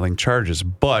before filing charges.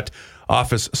 But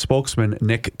office spokesman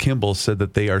Nick Kimball said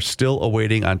that they are still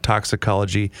awaiting on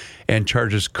toxicology and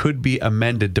charges could be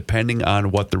amended depending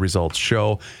on what the results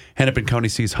show. Hennepin County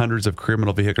sees hundreds of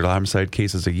criminal vehicular homicide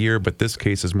cases a year, but this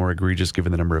case is more egregious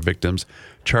given the number of victims.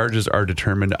 Charges are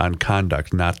determined on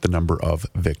conduct, not the number of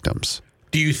victims.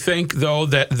 Do you think, though,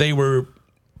 that they were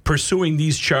pursuing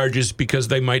these charges because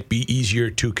they might be easier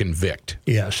to convict?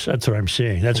 Yes, that's what I'm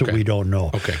saying. That's what we don't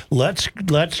know. Okay.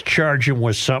 Let's charge him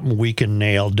with something we can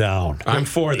nail down. I'm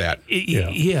for that.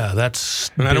 Yeah,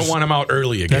 that's... And I don't want him out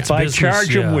early again. If I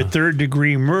charge him with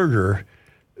third-degree murder,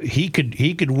 he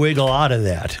could wiggle out of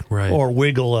that, right, or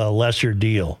wiggle a lesser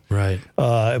deal. Right.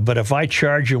 But if I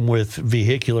charge him with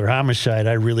vehicular homicide,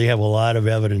 I really have a lot of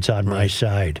evidence on my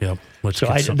side. Yep.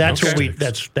 That's what we.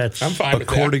 That's. I'm fine with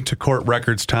that. According to court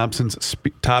records, Thompson's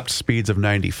topped speeds of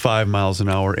 95 miles an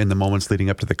hour in the moments leading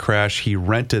up to the crash. He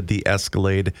rented the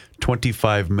Escalade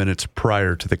 25 minutes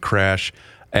prior to the crash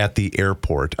at the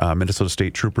airport. Minnesota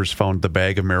State troopers found the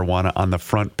bag of marijuana on the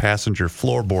front passenger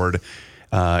floorboard.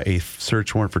 A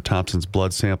search warrant for Thompson's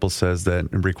blood sample says that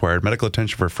it required medical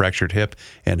attention for a fractured hip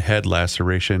and head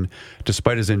laceration.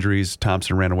 Despite his injuries,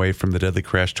 Thompson ran away from the deadly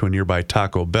crash to a nearby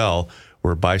Taco Bell,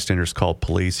 where bystanders called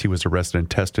police. He was arrested and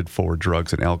tested for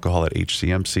drugs and alcohol at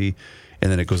HCMC.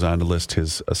 And then it goes on to list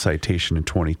his citation in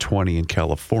 2020 in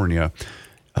California.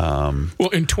 Well,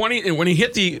 when he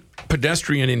hit the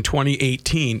pedestrian in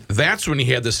 2018, that's when he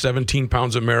had the 17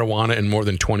 pounds of marijuana and more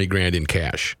than $20,000 in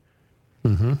cash.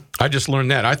 Mm-hmm. I just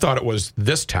learned that. I thought it was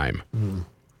this time.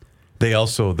 They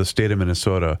also, the state of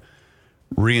Minnesota,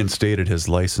 reinstated his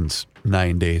license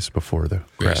 9 days before the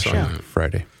crash on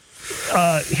Friday.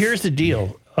 Here's the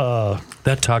deal.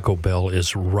 That Taco Bell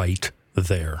is right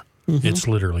there. Mm-hmm. It's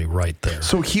literally right there.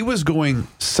 So he was going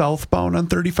southbound on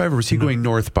 35, or was he going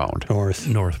northbound?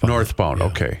 Northbound. Northbound, yeah,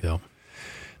 okay.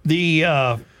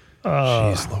 Yeah.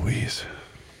 Jeez Louise.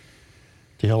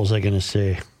 The hell was I going to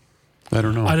say? I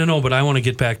don't know, but I want to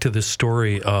get back to this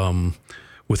story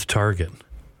with Target. Do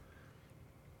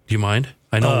you mind?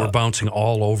 I know we're bouncing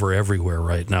all over everywhere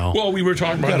right now. Well, we were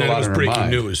talking about that. It was breaking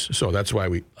news, so that's why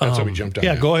we jumped on.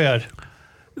 Yeah, go ahead.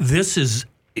 This is,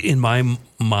 in my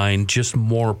mind, just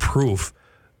more proof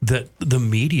that the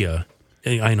media,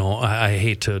 I know, I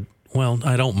hate to,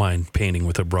 I don't mind painting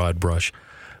with a broad brush.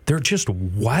 They're just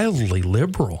wildly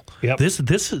liberal. Yep.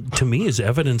 This to me is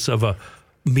evidence of a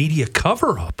media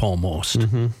cover-up almost.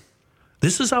 Mm-hmm.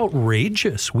 This is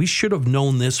outrageous. We should have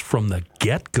known this from the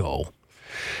get-go.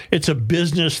 It's a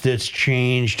business that's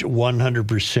changed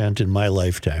 100% in my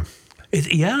lifetime.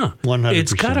 100%.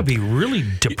 It's got to be really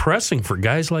depressing for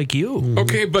guys like you. Mm-hmm.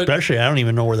 Okay, but... Especially, I don't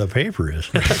even know where the paper is.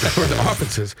 Where the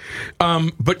office is.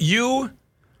 But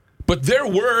there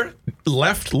were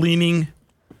left-leaning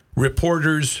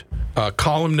reporters,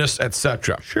 columnists,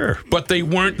 etc. Sure. But they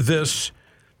weren't this...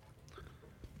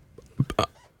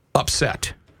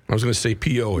 upset. I was going to say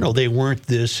PO'd. No, they weren't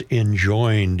this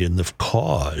enjoined in the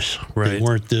cause. Right.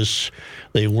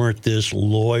 They weren't this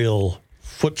loyal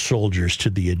foot soldiers to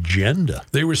the agenda.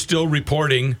 They were still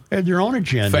reporting. They had their own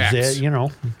agendas. Facts.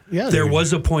 There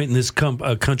was a point in this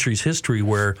country's history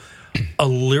where a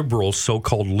liberal,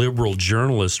 so-called liberal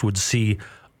journalist would see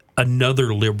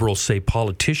another liberal, say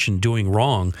politician, doing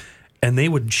wrong, and they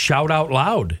would shout out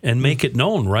loud and make it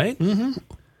known, right?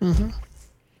 Mm-hmm. Mm-hmm.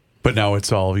 But now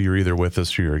it's all, you're either with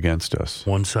us or you're against us.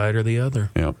 One side or the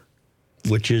other. Yep.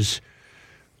 Which is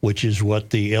what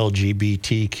the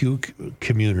LGBTQ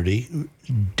community,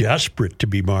 desperate to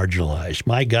be marginalized.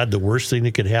 My God, the worst thing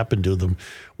that could happen to them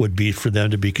would be for them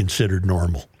to be considered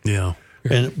normal. Yeah.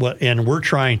 And we're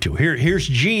trying to. Here's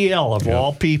GL of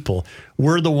all people.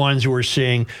 We're the ones who are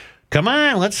saying, come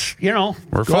on, let's, we're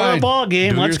go fine. to the ball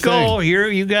game. Do Let's your go. thing. Here,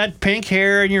 you got pink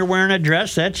hair and you're wearing a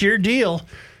dress. That's your deal.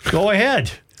 Go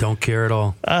ahead. Don't care at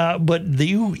all. But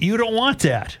you don't want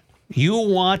that. You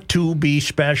want to be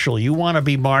special. You want to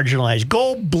be marginalized.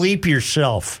 Go bleep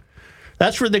yourself.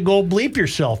 That's where the go bleep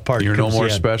yourself part You're comes no more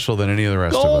in. special than any of the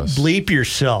rest Go of us. bleep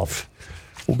yourself.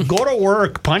 Go to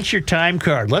work. Punch your time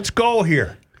card. Let's go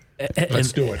here.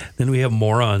 Let's do it. Then we have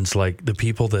morons like the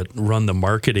people that run the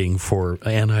marketing for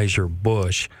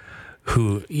Anheuser-Busch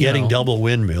who... Getting double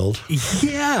windmilled.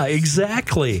 Yeah,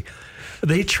 exactly.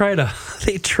 They try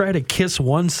to kiss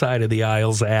one side of the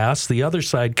aisle's ass. The other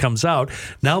side comes out.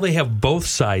 Now they have both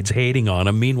sides hating on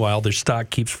them. Meanwhile, their stock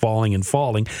keeps falling and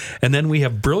falling. And then we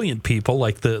have brilliant people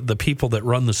like the people that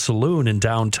run the saloon in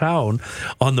downtown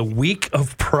on the week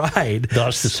of Pride.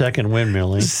 Thus the second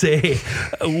windmill. Say,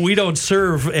 we don't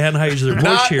serve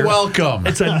Anheuser-Busch here. Welcome.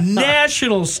 It's a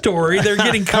national story. They're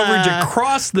getting coverage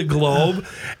across the globe.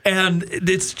 And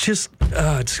it's just,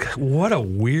 what a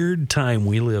weird time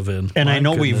we live in. And My I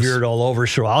know we goodness. veered all over,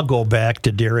 so I'll go back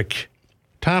to Derrick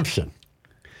Thompson.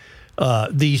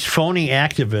 These phony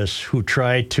activists who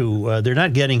try to, they're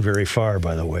not getting very far,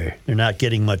 by the way. They're not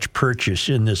getting much purchase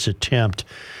in this attempt.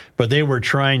 But they were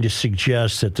trying to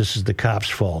suggest that this is the cops'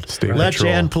 fault. Let's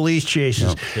patrol. end police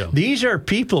chases. Yeah. These are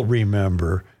people,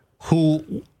 remember,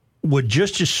 who would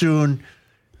just as soon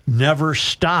never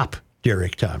stop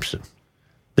Derrick Thompson.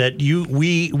 That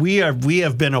we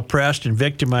have been oppressed and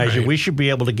victimized, and we should be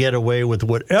able to get away with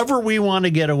whatever we want to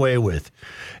get away with.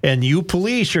 And you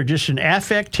police are just an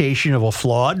affectation of a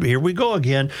flawed, here we go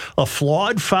again, a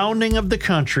flawed founding of the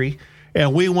country,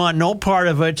 and we want no part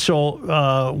of it.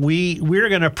 So we're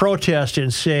going to protest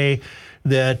and say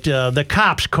that the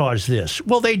cops caused this.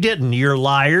 Well, they didn't. You're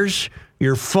liars.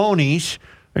 You're phonies.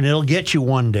 And it'll get you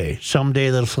one day. Someday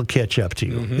that'll catch up to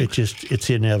you. Mm-hmm. It's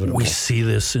inevitable. We see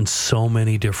this in so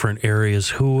many different areas.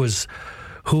 Who was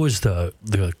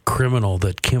the criminal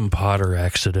that Kim Potter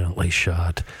accidentally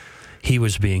shot? He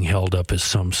was being held up as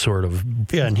some sort of...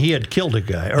 Yeah, and he had killed a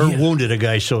guy, or wounded a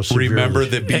guy so severely. Remember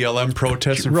the BLM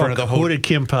protest in front of the Who did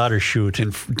Kim Potter shoot?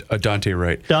 Dante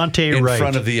Wright. Dante in Wright.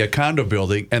 front of the condo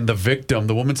building, and the victim,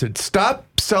 the woman said, "Stop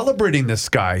celebrating this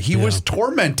guy. He was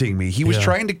tormenting me. He was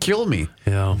trying to kill me."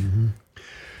 Yeah. Mm-hmm.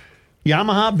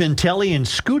 Yamaha, Bentelli, and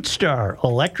Scootstar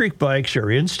electric bikes are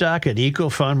in stock at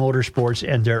EcoFun Motorsports,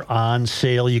 and they're on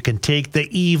sale. You can take the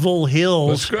evil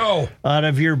hills out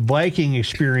of your biking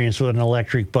experience with an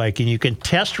electric bike, and you can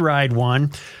test ride one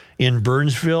in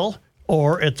Burnsville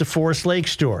or at the Forest Lake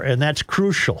store, and that's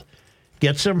crucial.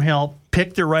 Get some help,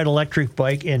 pick the right electric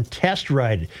bike, and test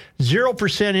ride it.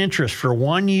 0% interest for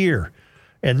 1 year,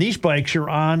 and these bikes are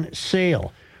on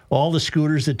sale. All the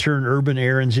scooters that turn urban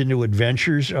errands into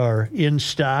adventures are in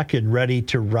stock and ready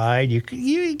to ride.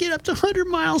 You get up to 100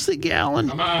 miles a gallon.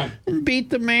 Come on. And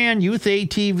beat the man. Youth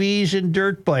ATVs and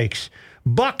dirt bikes.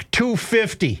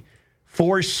 $1,250.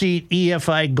 4-seat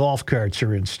EFI golf carts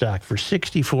are in stock for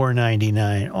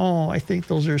 $64.99. Oh, I think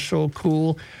those are so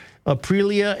cool.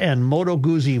 Aprilia and Moto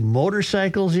Guzzi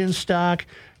motorcycles in stock.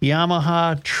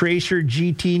 Yamaha Tracer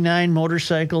GT9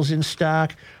 motorcycles in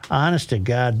stock. Honest to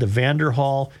God, the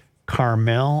Vanderhall,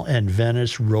 Carmel, and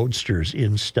Venice Roadsters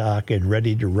in stock and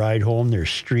ready to ride home. They're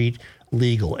street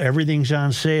legal. Everything's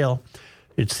on sale.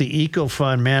 It's the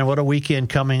EcoFun, man. What a weekend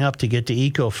coming up to get to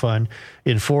EcoFun.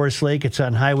 In Forest Lake, it's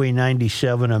on Highway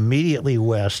 97, immediately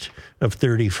west of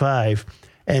 35.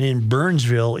 And in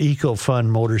Burnsville, EcoFun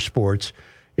Motorsports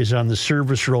is on the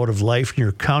service road of life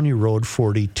near County Road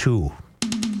 42.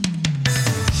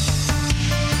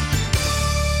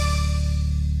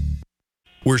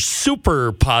 We're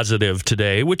super positive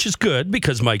today, which is good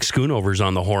because Mike Schoonover's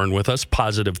on the horn with us.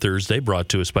 Positive Thursday, brought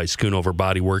to us by Schoonover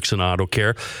Body Works and Auto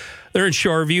Care. They're in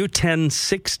Shoreview,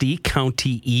 1060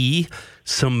 County E.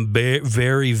 Some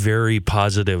very, very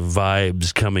positive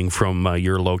vibes coming from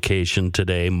your location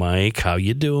today, Mike. How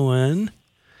you doing?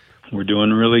 We're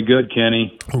doing really good,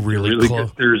 Kenny. Really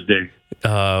good Thursday.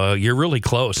 You're really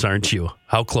close, aren't you?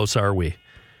 How close are we?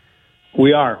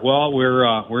 We are. Well,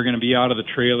 we're going to be out of the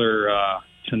trailer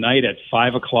tonight at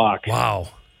 5:00. Wow!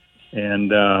 And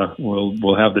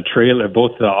we'll have the trailer,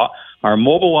 both our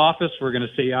mobile office. We're going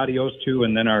to say adios to,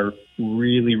 and then our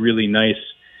really, really nice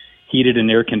heated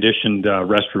and air conditioned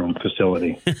restroom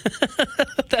facility.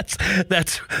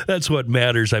 That's what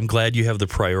matters. I'm glad you have the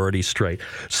priorities straight.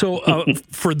 So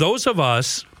for those of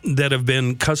us that have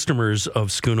been customers of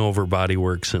Schoonover Body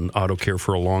Works and Auto Care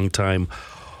for a long time,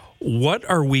 what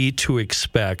are we to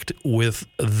expect with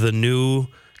the new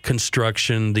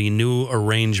construction, the new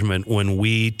arrangement when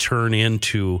we turn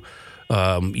into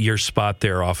your spot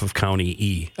there off of County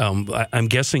E? I'm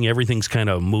guessing everything's kind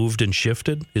of moved and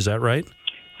shifted. Is that right?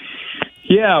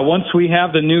 Yeah, once we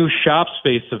have the new shop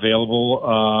space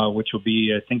available, which will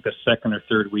be, I think, the second or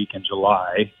third week in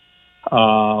July,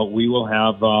 we will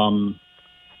have,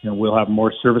 we'll have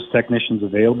more service technicians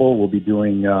available. We'll be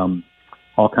doing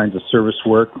all kinds of service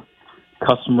work.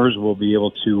 Customers will be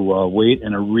able to wait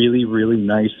in a really, really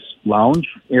nice lounge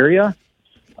area.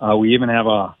 We even have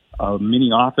a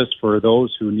mini office for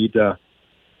those who need to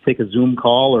take a Zoom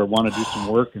call or want to do some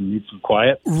work and need some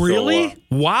quiet. Really? So,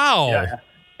 wow. Yeah,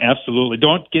 absolutely.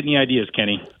 Don't get any ideas,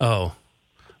 Kenny. Oh,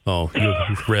 Oh, you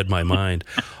read my mind.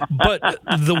 But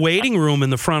the waiting room in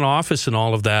the front office and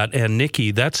all of that, and Nikki,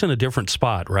 that's in a different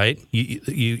spot, right?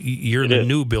 You're in a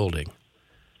new building.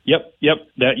 Yep.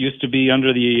 That used to be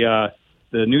under the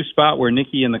new spot where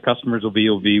Nikki and the customers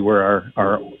will be where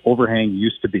our overhang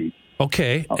used to be.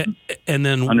 Okay. And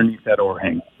then underneath that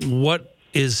overhang. What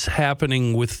is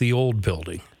happening with the old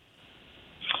building?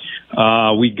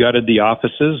 We gutted the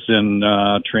offices and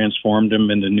transformed them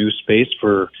into new space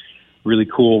for really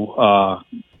cool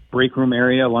break room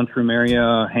area, lunchroom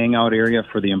area, hangout area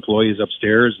for the employees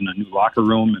upstairs, and a new locker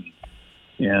room,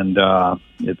 and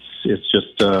it's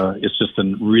just a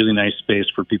really nice space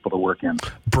for people to work in.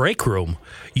 Break room.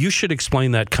 You should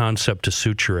explain that concept to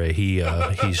Suchere. He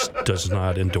does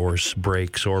not endorse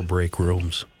breaks or break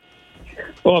rooms.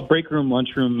 Well, break room,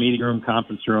 lunchroom, meeting room,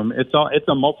 conference room. It's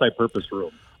a multi-purpose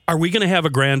room. Are we going to have a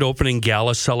grand opening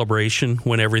gala celebration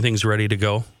when everything's ready to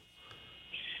go?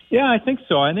 Yeah, I think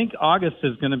so. I think August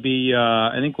is going to be,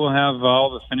 I think we'll have all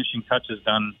the finishing touches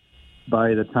done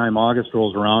by the time August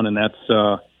rolls around, and that's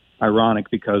ironic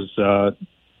because the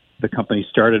company was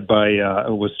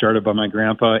started by my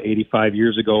grandpa 85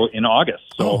 years ago in August.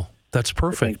 So that's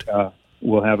perfect. I think,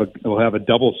 we'll have a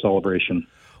double celebration.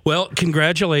 Well,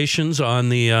 congratulations on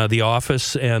the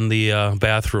office and the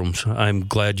bathrooms. I'm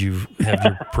glad you have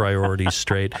your priorities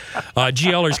straight.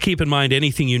 GLers, keep in mind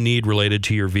anything you need related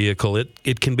to your vehicle.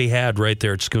 It can be had right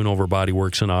there at Schoonover Body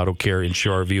Works and Auto Care in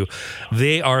Shoreview.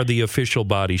 They are the official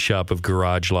body shop of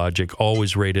Garage Logic,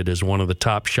 always rated as one of the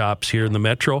top shops here in the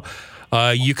metro.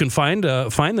 You can find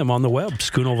them on the web,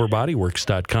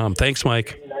 schoonoverbodyworks.com. Thanks,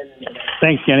 Mike.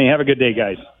 Thanks, Kenny. Have a good day,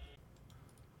 guys.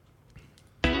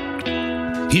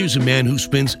 Here's a man who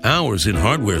spends hours in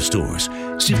hardware stores,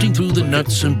 sifting through the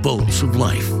nuts and bolts of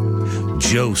life.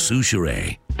 Joe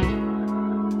Suchere.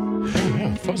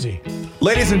 Fuzzy.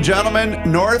 Ladies and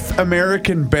gentlemen, North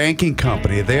American Banking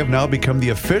Company. They have now become the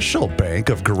official bank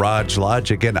of Garage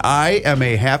Logic, and I am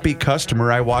a happy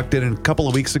customer. I walked in a couple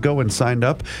of weeks ago and signed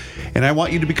up, and I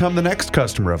want you to become the next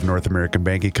customer of North American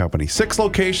Banking Company. 6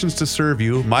 locations to serve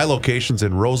you. My location's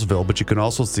in Roseville, but you can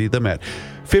also see them at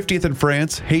 50th and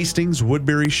France, Hastings,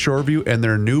 Woodbury, Shoreview, and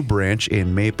their new branch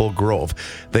in Maple Grove.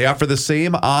 They offer the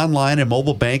same online and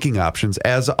mobile banking options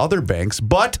as other banks,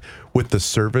 but with the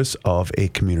service of a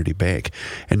community bank.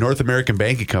 And North American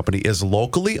Banking Company is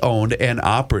locally owned and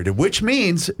operated, which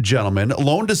means, gentlemen,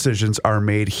 loan decisions are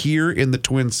made here in the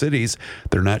Twin Cities.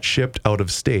 They're not shipped out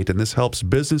of state, and this helps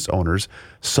business owners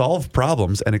solve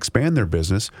problems and expand their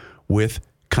business with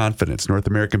confidence. North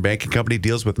American Banking Company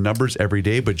deals with numbers every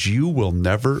day, but you will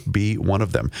never be one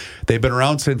of them. They've been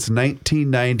around since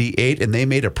 1998, and they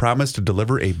made a promise to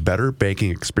deliver a better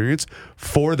banking experience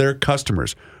for their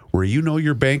customers, where you know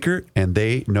your banker and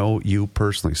they know you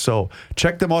personally. So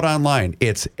check them out online.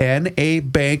 It's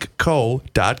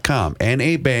nabankco.com,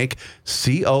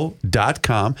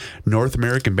 nabankco.com. North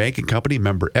American Banking Company,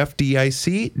 member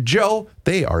FDIC. Joe,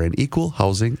 they are an equal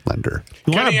housing lender.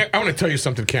 Kenny, I want to tell you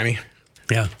something, Kenny.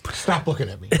 Yeah. Stop looking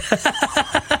at me.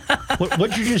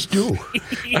 What'd you just do?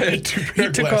 I had 2 pair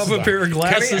of took glasses off a pair of on.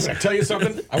 glasses. Kenny, I tell you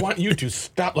something. I want you to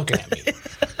stop looking at me.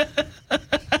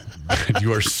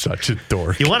 You are such a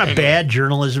dork. You want a bad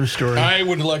journalism story? I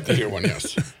would like to hear one,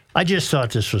 yes. I just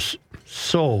thought this was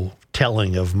so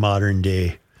telling of modern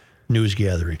day news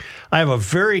gathering. I have a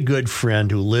very good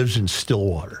friend who lives in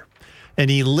Stillwater, and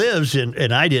he lives in,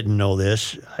 and I didn't know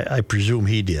this, I presume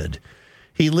he did.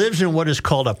 He lives in what is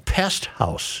called a pest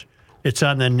house. It's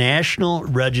on the National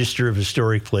Register of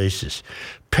Historic Places.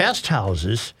 Pest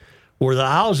houses were the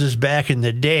houses back in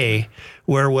the day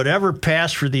where whatever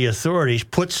passed for the authorities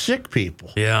put sick people.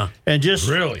 Yeah. And just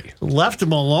left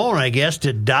them alone, I guess,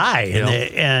 to die.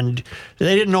 And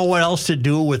they didn't know what else to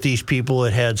do with these people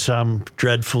that had some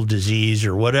dreadful disease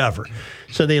or whatever.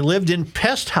 So they lived in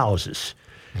pest houses.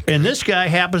 And this guy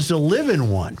happens to live in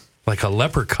one. Like a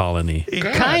leper colony.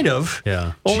 Kind of.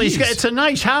 Yeah. Only it's a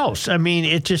nice house. I mean,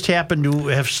 it just happened to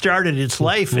have started its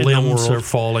life in the Limbs world. are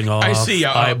falling off. I see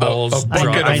eyeballs. a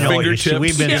bucket I of know. fingertips.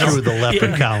 We've been through the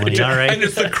leper colony, all right? And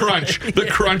it's the crunch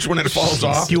when it falls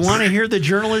off. Do you want to hear the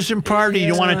journalism part, or do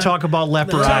you want to talk about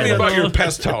Leper Tell Island? me about your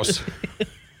pest house.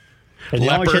 And they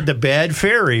always had the bad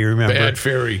fairy, remember? Bad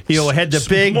fairy. You know, had the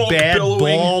big, Smoke bad, billowing.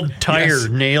 bald tire Yes.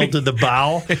 nailed to the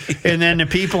bow. And then the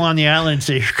people on the island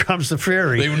say, here comes the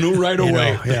fairy. They knew right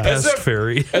away. As if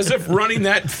fairy. As if running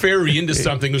that ferry into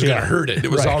something was going to hurt it.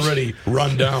 It was already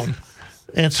run down.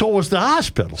 And so was the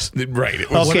hospital. Right. It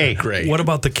was Okay. great. What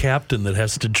about the captain that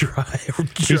has to drive?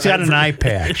 He's got an eye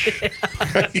patch.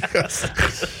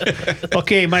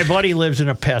 Okay, my buddy lives in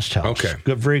a pest house. Okay.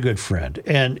 Good, very good friend.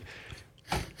 And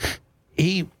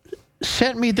he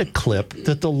sent me the clip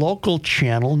that the local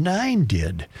Channel 9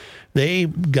 did. They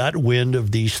got wind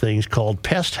of these things called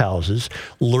pest houses,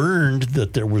 learned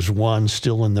that there was one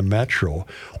still in the metro,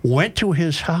 went to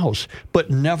his house, but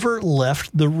never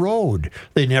left the road.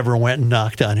 They never went and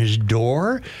knocked on his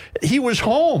door. He was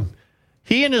home.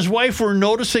 He and his wife were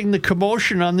noticing the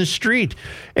commotion on the street.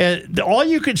 And all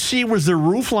you could see was the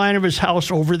roof line of his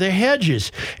house over the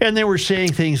hedges. And they were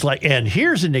saying things like, and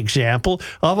here's an example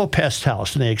of a pest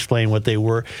house. And they explained what they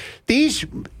were. These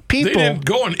people, they didn't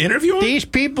go and interview him? These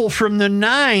people from the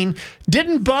 9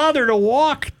 didn't bother to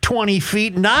walk 20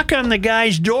 feet, knock on the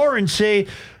guy's door and say,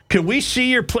 can we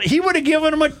see your place? He would have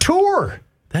given him a tour.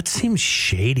 That seems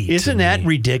shady. Isn't that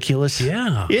ridiculous?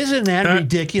 Yeah. Isn't that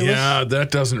ridiculous? Yeah,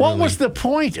 that doesn't What was the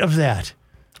point of that?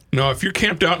 No, if you're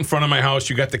camped out in front of my house,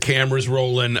 you got the cameras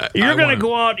rolling. You're going to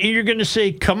go out and you're going to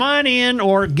say, come on in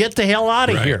or get the hell out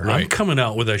of here. I'm coming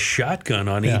out with a shotgun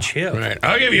on each hip. Right.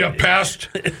 I'll give you a pest.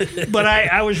 But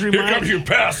I was reminded. Here comes your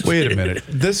pest. Wait a minute.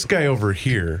 This guy over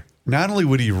here, not only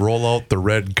would he roll out the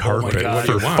red carpet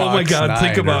for Fox Oh, my God. 9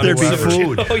 Think about or it. There'd be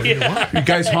whatever. food. Oh, yeah. You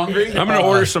guys hungry? I'm going to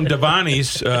order some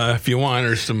Devanis if you want,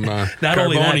 or some Not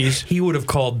only that, Carbonis. he would have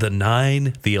called the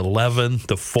 9, the 11,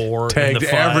 the 4, and Tagged the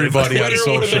 5. everybody on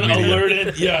Twitter would have social been media.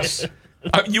 alerted. Yes.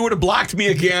 You would have blocked me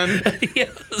again.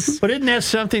 Yes. But isn't that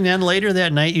something then later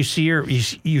that night you see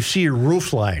your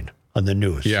roof line on the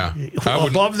news. Yeah.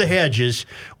 Above the hedges,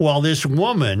 while this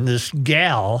woman, this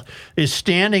gal, is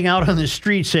standing out on the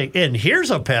street saying, and here's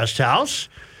a pest house.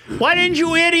 Why didn't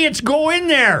you idiots go in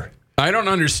there? I don't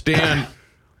understand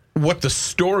what the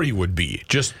story would be.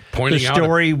 Just pointing The out.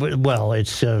 story, well,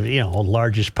 it's,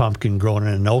 largest pumpkin grown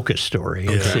in Anoka story.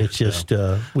 It's just,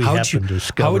 we happen to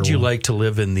discover. How would you one. like to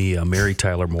live in the Mary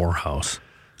Tyler Moore house?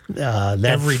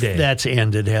 Every day. That's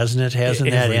ended, hasn't it? Hasn't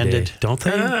that Every day. ended? Don't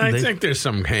they? I think there's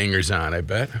some hangers on, I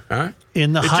bet. Huh?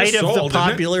 In the It height just of sold, the didn't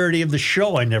it? popularity of the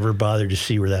show, I never bothered to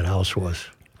see where that house was.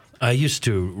 I used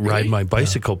to ride my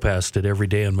bicycle past it every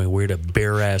day on my way to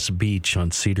Bare Ass Beach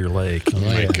on Cedar Lake. Oh,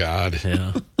 my God.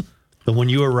 Yeah. But when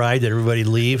you arrived, did everybody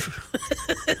leave?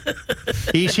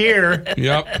 He's here.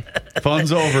 Yep.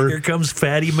 Fun's over. Here comes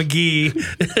Fatty McGee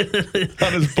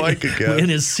On his bike again. in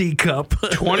his C cup.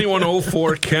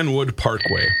 2104 Kenwood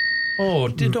Parkway. Oh,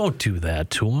 don't do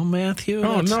that to him, Matthew.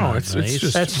 Oh, That's no, not it's nice.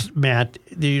 just- That's, Matt,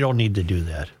 you don't need to do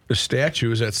that. The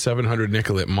statue is at 700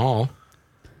 Nicollet Mall.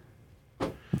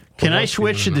 Can I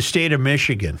switch to the state of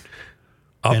Michigan?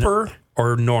 upper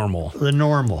or normal. The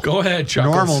normal. Go ahead,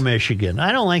 Chuckles. Normal Michigan.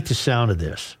 I don't like the sound of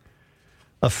this.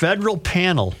 A federal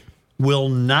panel will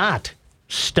not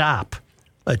stop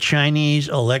a Chinese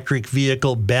electric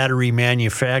vehicle battery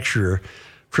manufacturer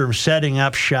from setting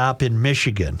up shop in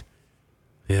Michigan,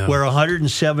 where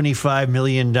 $175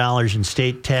 million in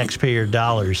state taxpayer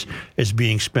dollars is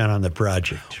being spent on the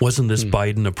project. Wasn't this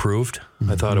Biden approved?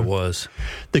 I thought it was.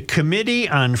 The Committee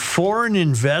on Foreign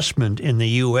Investment in the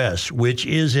U.S., which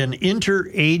is an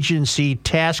interagency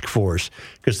task force,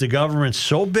 because the government's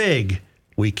so big,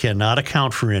 we cannot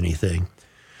account for anything,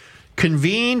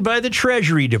 convened by the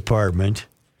Treasury Department,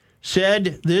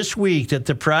 said this week that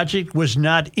the project was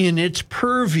not in its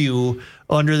purview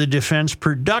under the Defense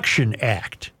Production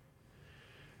Act.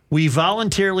 We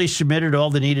voluntarily submitted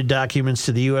all the needed documents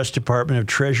to the U.S. Department of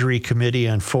Treasury Committee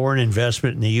on Foreign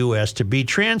Investment in the U.S. to be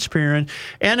transparent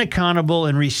and accountable,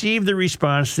 and received the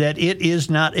response that it is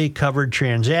not a covered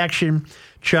transaction.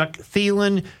 Chuck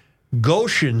Thielen,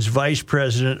 Goshen's Vice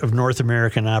President of North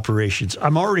American Operations.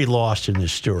 I'm already lost in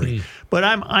this story, but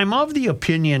I'm of the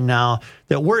opinion now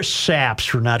that we're saps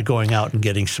for not going out and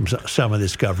getting some of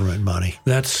this government money.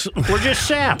 We're just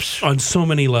saps on so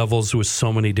many levels with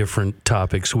so many different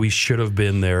topics. We should have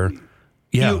been there.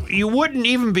 Yeah, you wouldn't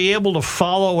even be able to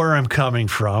follow where I'm coming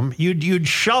from. You'd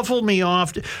shuffle me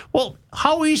off. Well,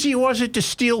 how easy was it to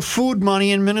steal food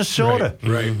money in Minnesota?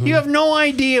 Right. You have no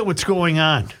idea what's going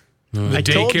on. I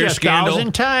told you daycare scandal.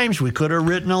 1,000 times we could have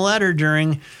written a letter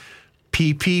during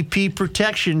PPP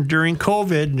protection during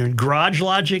COVID, and Garage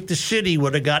Logic, the city,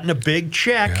 would have gotten a big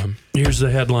check. Yeah. Here's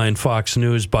the headline. Fox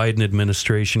News: Biden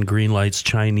administration greenlights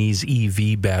Chinese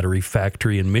EV battery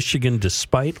factory in Michigan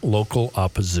despite local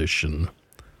opposition.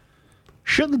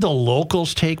 Shouldn't the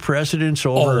locals take precedence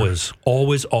over?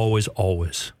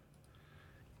 Always.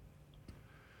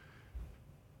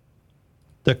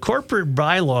 The corporate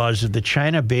bylaws of the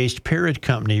China-based parent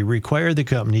company require the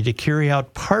company to carry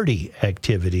out party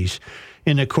activities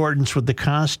in accordance with the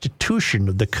Constitution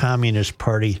of the Communist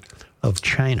Party of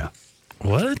China.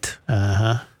 What?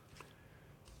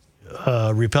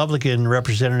 Republican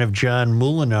Representative John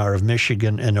Molinar of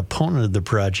Michigan, an opponent of the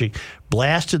project,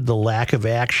 blasted the lack of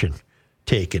action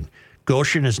taken.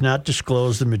 Goshen has not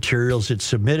disclosed the materials it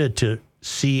submitted to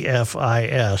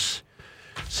CFIS.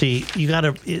 See, you got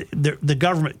to the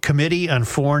Government Committee on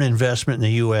Foreign Investment in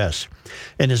the U.S.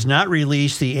 and has not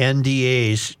released the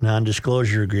NDAs,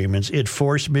 non-disclosure agreements, it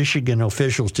forced Michigan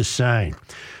officials to sign.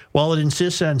 While it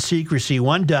insists on secrecy,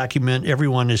 one document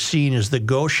everyone has seen is the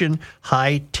Goshen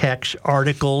High-Tech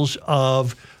Articles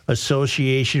of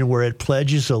Association, where it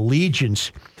pledges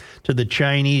allegiance to the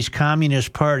Chinese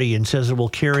Communist Party and says it will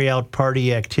carry out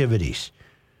party activities.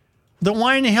 Then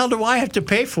why in the hell do I have to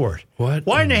pay for it? What?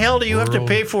 Why in the hell do you have to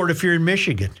pay for it if you're in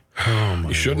Michigan? Oh,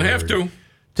 You shouldn't have to.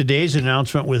 Today's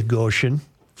announcement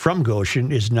from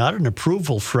Goshen, is not an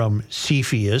approval from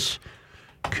CFIUS,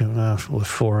 with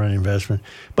foreign investment,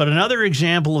 but another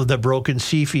example of the broken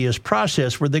CFIUS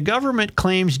process where the government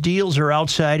claims deals are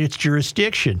outside its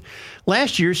jurisdiction.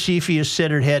 Last year, CFIUS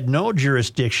said it had no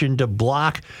jurisdiction to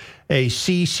block a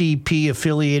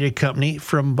CCP-affiliated company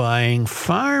from buying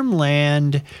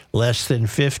farmland less than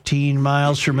 15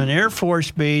 miles from an Air Force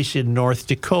base in North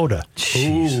Dakota.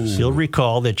 You'll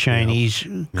recall that Chinese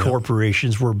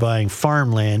corporations were buying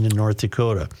farmland in North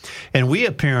Dakota. And we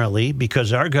apparently,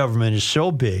 because our government is so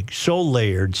big, so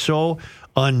layered, so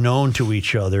unknown to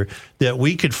each other, that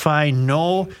we could find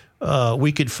no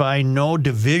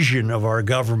division of our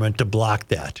government to block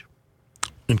that.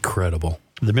 Incredible.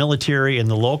 The military and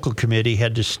the local committee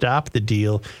had to stop the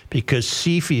deal because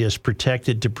CFIUS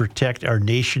protect our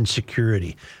nation's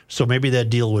security. So maybe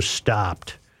that deal was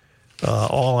stopped.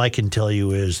 All I can tell you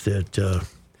is that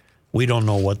we don't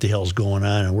know what the hell's going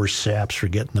on, and we're saps for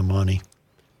getting the money.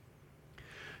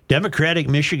 Democratic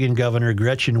Michigan Governor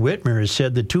Gretchen Whitmer has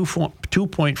said the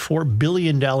 $2.4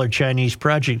 billion Chinese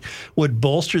project would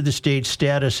bolster the state's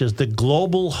status as the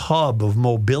global hub of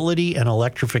mobility and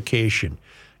electrification.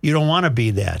 You don't want to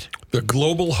be that. The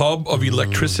global hub of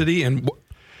electricity and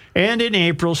in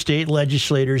April, state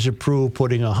legislators approved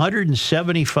putting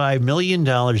 $175 million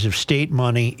of state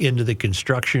money into the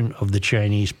construction of the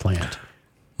Chinese plant.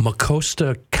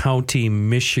 Mecosta County,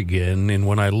 Michigan, and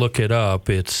when I look it up,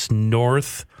 it's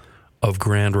north of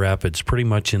Grand Rapids, pretty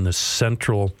much in the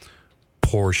central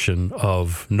portion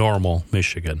of Normal,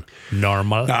 Michigan.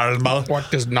 Normal.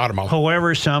 What is normal?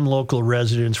 However, some local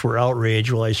residents were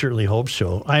outraged. Well, I certainly hope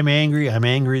so. I'm angry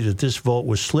that this vote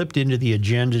was slipped into the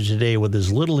agenda today with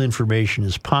as little information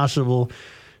as possible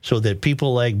so that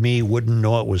people like me wouldn't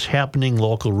know it was happening.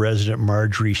 Local resident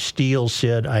Marjorie Steele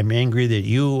said, I'm angry that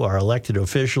you, our elected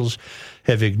officials,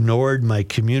 have ignored my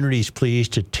community's pleas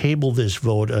to table this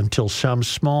vote until some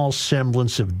small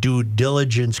semblance of due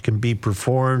diligence can be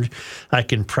performed. I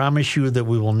can promise you that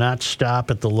we will not stop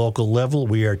at the local level.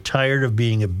 We are tired of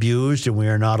being abused, and we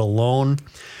are not alone.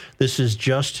 This is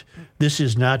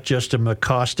not just a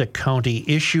Mecosta County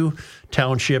issue.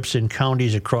 Townships and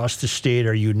counties across the state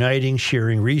are uniting,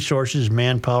 sharing resources,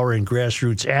 manpower, and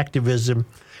grassroots activism.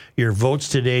 Your votes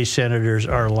today, senators,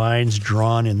 are lines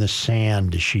drawn in the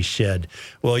sand, she said.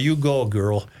 Well, you go,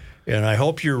 girl, and I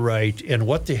hope you're right. And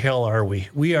what the hell are we?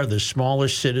 We are the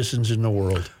smallest citizens in the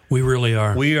world. We really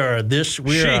are. We are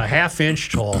a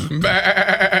half-inch tall.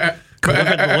 Look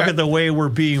at the way we're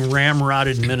being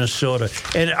ramrodded in Minnesota.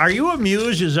 And are you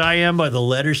amused, as I am, by the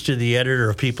letters to the editor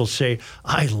of people say,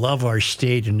 I love our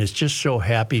state, and it's just so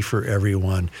happy for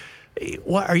everyone.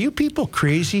 What, are you people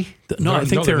crazy? No, I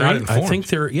think they're not informed. I think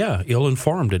they're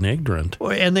ill-informed and ignorant.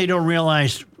 And they don't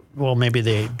realize, well, maybe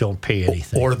they don't pay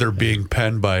anything. Or they're being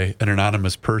penned by an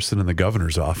anonymous person in the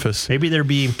governor's office. Maybe they're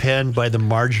being penned by the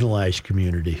marginalized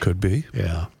community. Could be.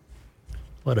 Yeah.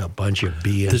 What a bunch of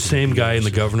BS. The same guy in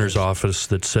the governor's office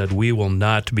that said we will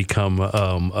not become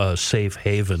a safe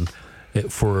haven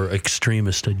for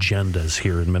extremist agendas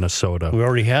here in Minnesota. We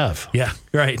already have. Yeah,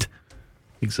 right.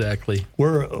 Exactly.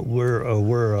 We're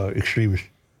extremists.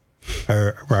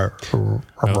 Don't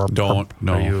do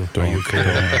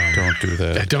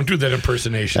that. Don't do that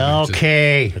impersonation.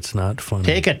 Okay. It's not funny.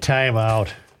 Take a time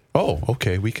out. Oh,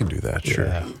 okay, we can do that. Sure.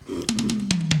 Yeah.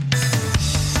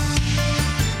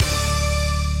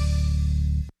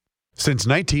 Since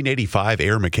 1985,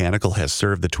 Air Mechanical has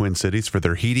served the Twin Cities for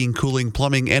their heating, cooling,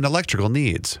 plumbing, and electrical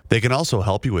needs. They can also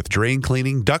help you with drain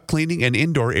cleaning, duct cleaning, and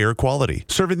indoor air quality,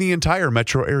 serving the entire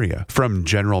metro area. From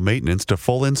general maintenance to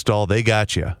full install, they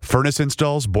got you. Furnace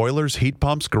installs, boilers, heat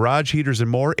pumps, garage heaters,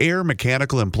 and more, Air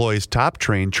Mechanical employs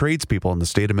top-trained tradespeople in the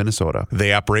state of Minnesota.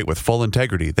 They operate with full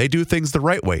integrity. They do things the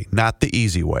right way, not the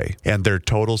easy way. And their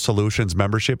Total Solutions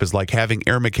membership is like having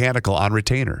Air Mechanical on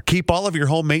retainer. Keep all of your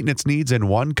home maintenance needs in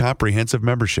one comprehensive comprehensive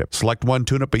membership. Select one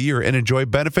tune-up a year and enjoy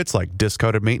benefits like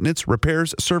discounted maintenance,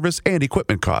 repairs, service, and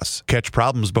equipment costs. Catch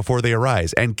problems before they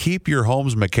arise and keep your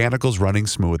home's mechanicals running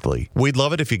smoothly. We'd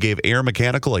love it if you gave Air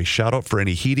Mechanical a shout-out for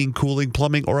any heating, cooling,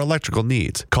 plumbing, or electrical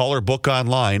needs. Call or book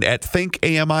online at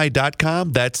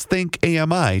thinkami.com. That's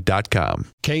thinkami.com.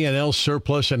 K&L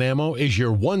Surplus and Ammo is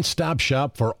your one-stop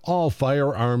shop for all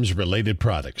firearms-related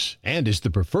products and is the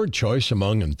preferred choice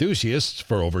among enthusiasts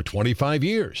for over 25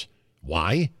 years.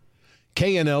 Why?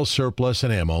 K&L Surplus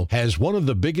and Ammo has one of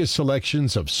the biggest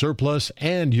selections of surplus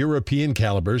and European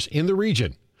calibers in the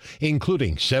region,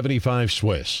 including 75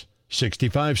 Swiss,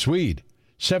 65 Swede,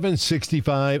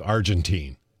 765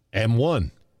 Argentine,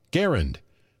 M1, Garand,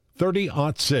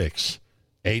 30-06,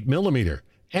 8mm,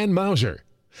 and Mauser.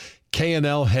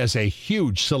 K&L has a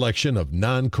huge selection of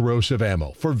non-corrosive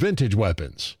ammo for vintage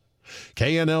weapons.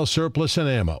 K&L Surplus and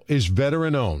Ammo is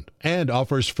veteran-owned and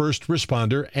offers first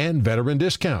responder and veteran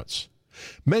discounts.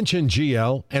 Mention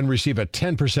GL and receive a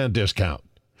 10% discount.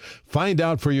 Find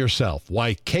out for yourself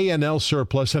why K&L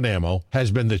Surplus and Ammo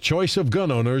has been the choice of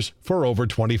gun owners for over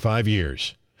 25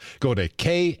 years. Go to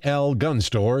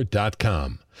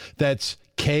klgunstore.com. That's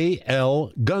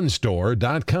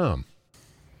klgunstore.com.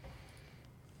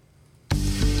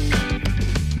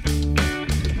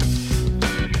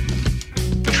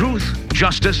 Truth,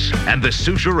 justice, and the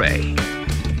Souchere.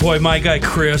 Boy, my guy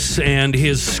Chris and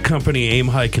his company Aim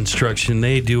High Construction,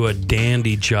 they do a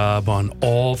dandy job on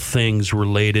all things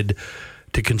related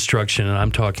to construction, and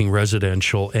I'm talking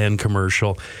residential and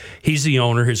commercial. He's the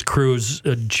owner. His crew's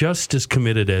just as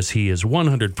committed as he is,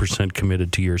 100%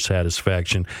 committed to your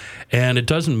satisfaction. And it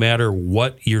doesn't matter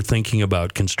what you're thinking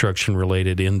about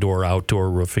construction-related, indoor,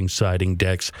 outdoor, roofing, siding,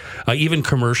 decks, even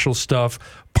commercial stuff,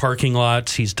 parking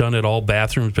lots. He's done it all,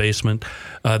 bathrooms, basement.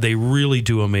 They really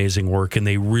do amazing work, and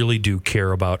they really do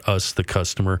care about us, the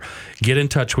customer. Get in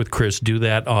touch with Chris. Do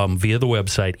that via the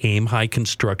website,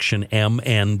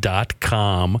 aimhighconstructionmn.com.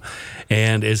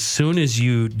 And as soon as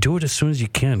you do it, as soon as you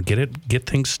can, get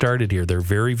things started here. They're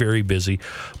very, very busy,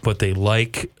 but they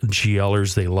like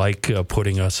GLers. They like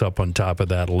putting us up on top of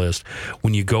that list.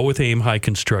 When you go with Aim High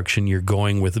Construction, you're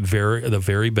going with the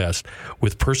very best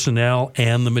with personnel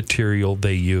and the material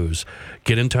they use.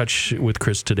 Get in touch with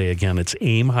Chris today. Again, it's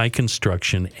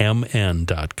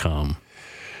aimhighconstructionmn.com.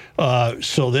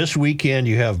 So this weekend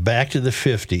you have Back to the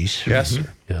 50s. Yes,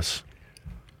 sir. Yes.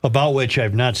 About which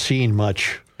I've not seen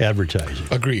much advertising.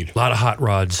 Agreed. A lot of hot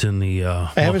rods in the...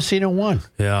 I haven't seen a one.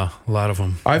 Yeah, a lot of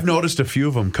them. I've noticed a few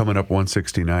of them coming up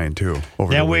 169 too.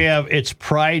 Over Then the we week. have, it's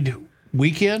Pride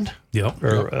weekend. Yep.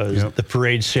 Or the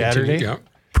parade Saturday. Continue, yeah.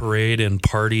 Parade and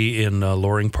party in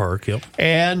Loring Park. Yep.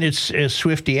 And it's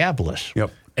Swiftiapolis. Yep.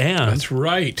 And That's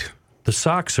right. the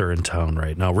Sox are in town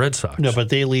right now, Red Sox. No, but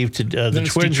they leave to the Then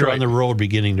it's Twins are Detroit. on the road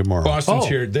beginning tomorrow. Boston's Oh.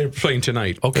 here. They're playing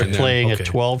tonight. Okay. And then- Playing Okay. at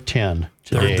 12:10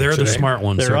 today. They're the smart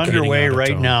ones. They're getting underway out of right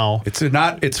town. now. It's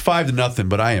 5-0,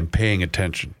 but I am paying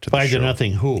attention to the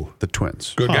 5-0. Who? The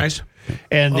Twins. Good guys.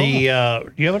 And the you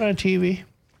have it on TV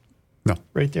No.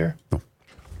 right there.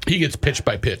 He gets pitch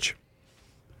by pitch.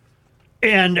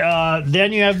 And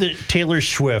then you have the Taylor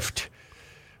Swift.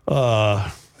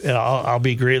 I'll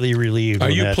be greatly relieved. Are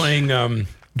when you that's playing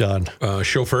done?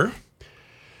 chauffeur?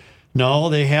 No,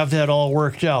 they have that all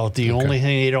worked out. The only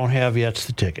thing they don't have yet's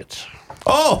the tickets.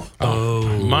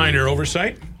 Minor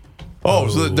oversight.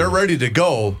 So they're ready to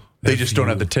go. They just don't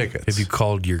have the tickets. Have you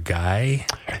called your guy?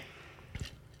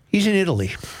 He's in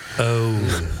Italy.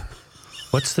 Oh.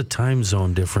 What's the time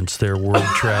zone difference there, world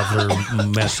traveler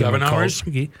Matthew 7 hours?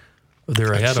 Mikulski?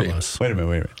 They're ahead of see. us. Wait a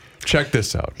minute. Check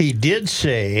this out. He did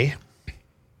say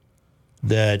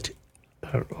that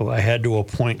I had to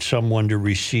appoint someone to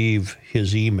receive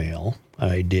his email.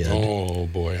 I did. Oh,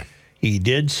 boy. He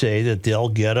did say that they'll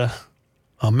get a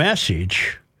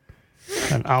message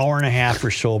an hour and a half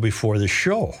or so before the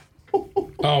show.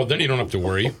 Oh, then you don't have to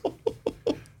worry.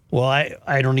 Well,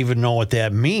 I don't even know what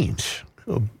that means.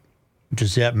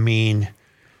 Does that mean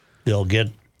they'll get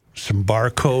some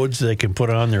barcodes they can put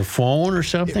on their phone or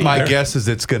something? My guess is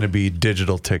it's going to be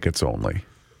digital tickets only,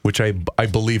 which I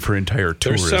believe her entire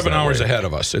tour They're is 7 that hours way. ahead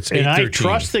of us. It's And I 8:13.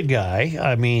 trust the guy.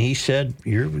 I mean, he said,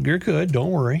 you're good.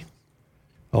 Don't worry.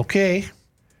 Okay.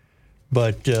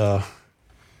 But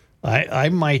I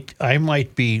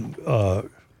might be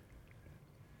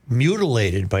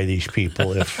mutilated by these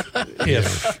people if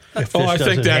this I think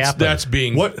doesn't happen. that's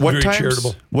being very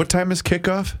charitable. What time is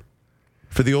kickoff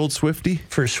for the old Swiftie?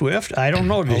 For Swift. I don't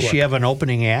know. Does she have an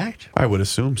opening act? I would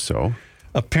assume so.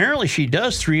 Apparently, she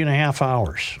does 3.5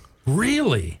 hours.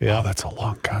 Really? Yeah, Oh, that's a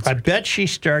long I concert. bet she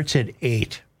starts at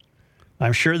 8.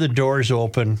 I'm sure the doors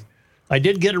open. I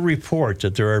did get a report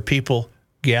that there are people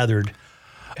gathered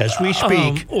as we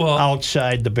speak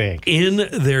outside the bank. In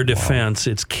their defense,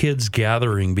 it's kids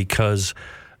gathering because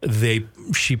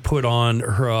she put on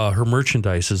her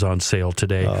merchandise is on sale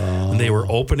today. And they were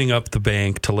opening up the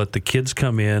bank to let the kids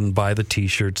come in, buy the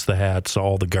T-shirts, the hats,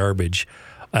 all the garbage.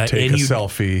 Take a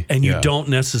selfie. And you don't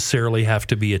necessarily have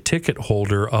to be a ticket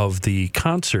holder of the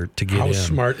concert to get in. How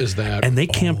smart is that? And they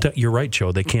camped out. You're right,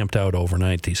 Joe. They camped out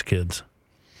overnight, these kids.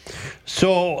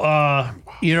 So,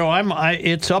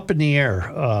 it's up in the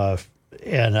air.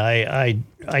 And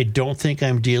I don't think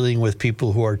I'm dealing with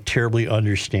people who are terribly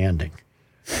understanding.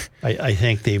 I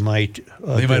think they might...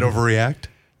 they might overreact?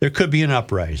 There could be an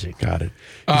uprising. Got it.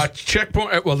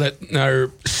 Checkpoint,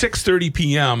 6:30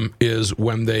 p.m. is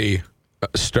when they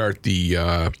start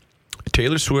the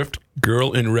Taylor Swift,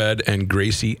 Girl in Red, and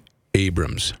Gracie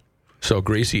Abrams. So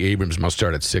Gracie Abrams must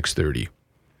start at 6:30.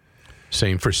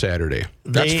 Same for Saturday.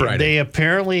 That's Friday. They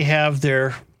apparently have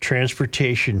their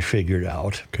transportation figured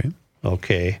out.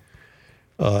 Okay.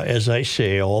 As I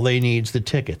say, all they need is the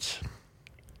tickets.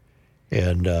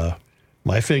 And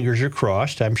my fingers are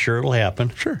crossed. I'm sure it'll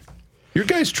happen. Sure. Your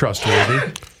guy's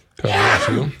trustworthy.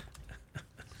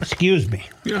 Excuse me.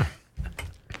 Yeah.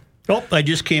 Oh, I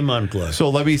just came ungloved. So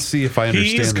let me see if I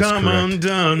understand He's this come correct.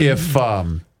 undone. If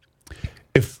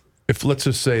let's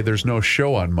just say there's no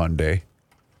show on Monday.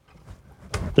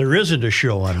 There isn't a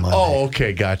show on Monday. Oh,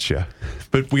 okay, gotcha.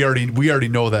 But we already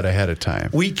know that ahead of time.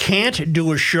 We can't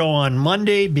do a show on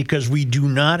Monday because we do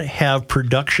not have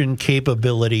production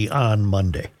capability on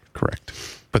Monday. Correct.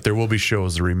 But there will be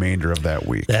shows the remainder of that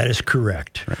week. That is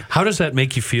correct. Right. How does that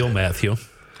make you feel, Matthew?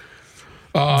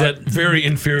 That very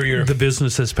inferior. The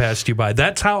business has passed you by.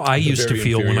 That's how I used to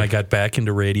feel when I got back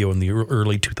into radio in the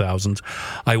early 2000s.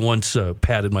 I once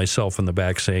patted myself on the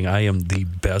back saying, I am the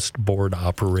best board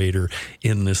operator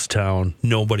in this town.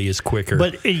 Nobody is quicker.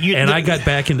 I got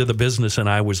back into the business, and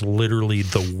I was literally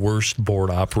the worst board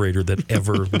operator that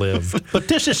ever lived. But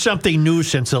this is something new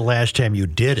since the last time you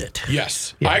did it.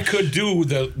 Yes. I could do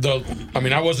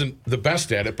I wasn't the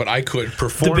best at it, but I could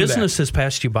perform The business has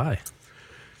passed you by.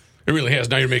 It really has.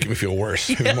 Now you're making me feel worse.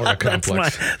 It's more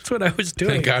complex. That's what I was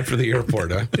doing. Thank God for the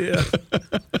airport, huh? Yeah.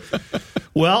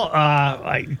 Well,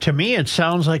 to me, it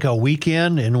sounds like a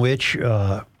weekend in which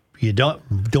you don't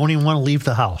even want to leave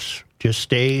the house. Just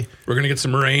stay. We're going to get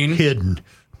some rain. Hidden.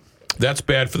 That's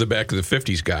bad for the back of the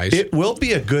 50s, guys. It will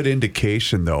be a good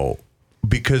indication, though,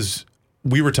 because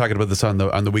we were talking about this on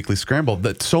the Weekly Scramble,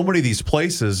 that so many of these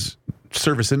places,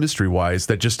 service industry-wise,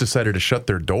 that just decided to shut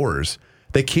their doors.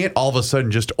 They can't all of a sudden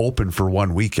just open for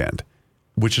one weekend,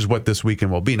 which is what this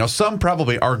weekend will be. Now, some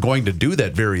probably are going to do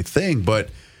that very thing, but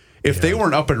if they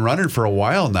weren't up and running for a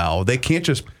while now, they can't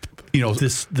just,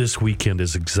 This weekend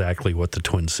is exactly what the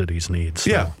Twin Cities needs.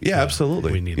 So,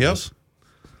 absolutely. We need this.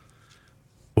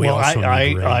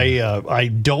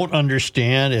 I don't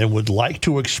understand and would like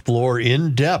to explore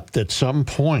in depth at some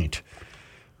point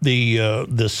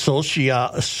the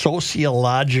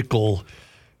sociological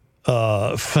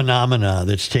phenomena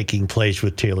that's taking place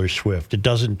with Taylor Swift. It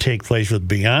doesn't take place with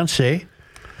Beyonce.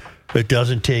 It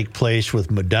doesn't take place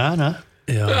with Madonna.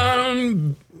 Yeah.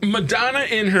 Madonna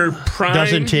in her prime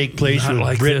doesn't take place with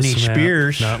Britney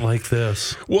Spears. Not like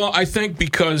this. Well, I think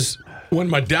because when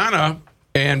Madonna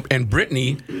and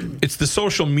Britney, it's the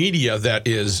social media that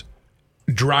is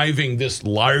driving this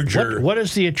larger. What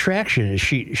is the attraction?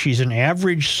 She's an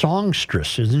average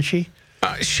songstress, isn't she?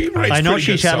 She writes I know pretty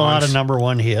she's good had a lot of songs.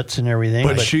 #1 hits and everything.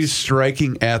 But she's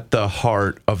striking at the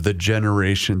heart of the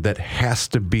generation that has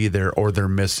to be there or they're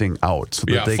missing out so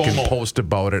that they FOMO. can post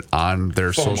about it on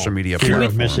their social media Fear platform.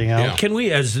 of missing out. Yeah. Can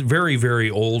we, as very, very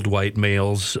old white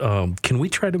males, can we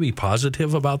try to be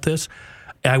positive about this?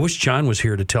 I wish John was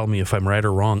here to tell me if I'm right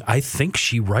or wrong. I think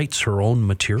she writes her own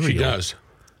material. She does.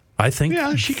 I think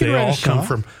she can they write a all come song.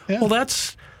 from. Yeah. Well,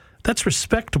 that's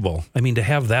respectable. I mean, to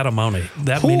have that amount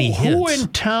of many hits. Who in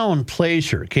town plays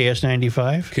her?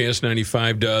 KS95?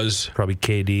 KS95 does. Probably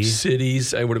KD.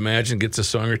 Cities, I would imagine, gets a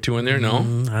song or two in there. No,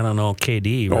 I don't know.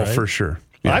 KD. Oh, right? for sure.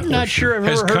 I'm not sure I've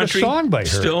has ever heard a country song by her.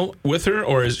 still with her,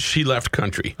 or has she left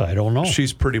country? I don't know.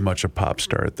 She's pretty much a pop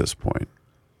star at this point.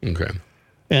 Okay.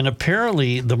 And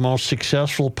apparently the most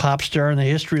successful pop star in the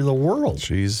history of the world.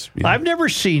 I've never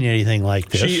seen anything like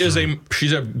this.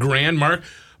 She's a grand mark.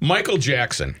 Michael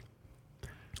Jackson,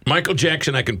 I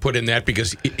can put in that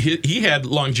because he had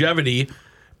longevity,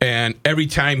 and every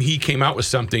time he came out with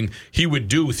something, he would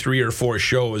do 3 or 4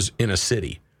 shows in a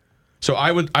city. So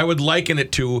I would liken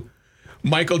it to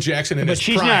Michael Jackson in his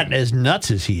prime. But she's not as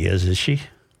nuts as he is she?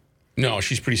 No,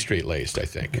 she's pretty straight-laced, I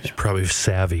think. Probably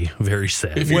savvy, very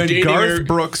savvy. If you're When dating Garth her-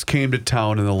 Brooks came to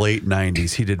town in the late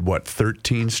 90s, he did,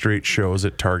 13 straight shows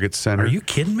at Target Center? Are you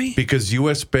kidding me? Because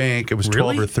U.S. Bank, it was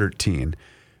 12 Really? or 13.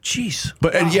 Jeez.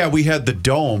 But and yeah, we had the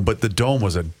Dome, but the Dome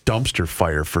was a dumpster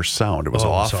fire for sound. It was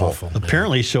awful.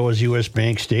 Apparently, so is U.S.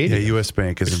 Bank Yeah, Stadium. U.S.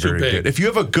 Bank isn't It's too very big. good. If you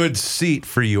have a good seat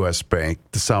for U.S. Bank,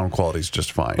 the sound quality is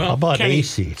just fine. How about Kenny, a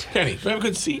seat? Kenny, do I have a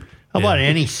good seat? How about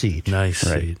any seat? Nice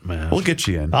seat, man. We'll get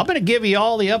you in. I'm going to give you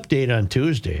all the update on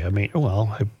Tuesday. I mean,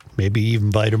 well, maybe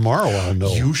even by tomorrow I'll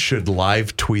know. You should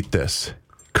live tweet this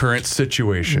current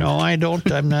situation. No, I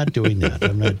don't. I'm not doing that.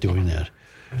 I'm not doing that.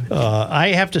 I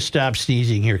have to stop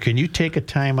sneezing here. Can you take a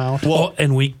time out? Well,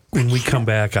 and when we come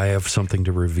back, I have something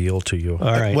to reveal to you.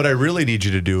 All right. What I really need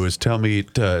you to do is tell me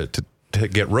to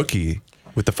get Rookie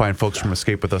with the fine folks from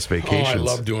Escape With Us Vacations. Oh, I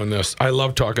love doing this. I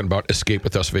love talking about Escape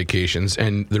With Us Vacations.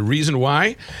 And the reason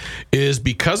why is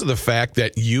because of the fact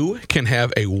that you can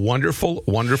have a wonderful,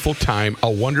 wonderful time, a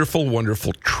wonderful,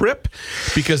 wonderful trip,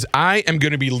 because I am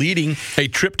going to be leading a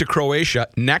trip to Croatia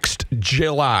next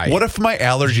July. What if my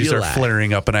allergies July. are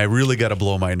flaring up and I really got to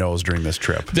blow my nose during this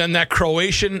trip? Then that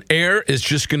Croatian air is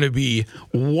just going to be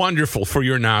wonderful for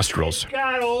your nostrils.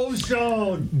 got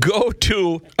ozone. Go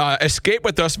to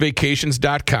escapewithusvacations.com,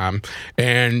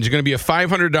 and there's going to be a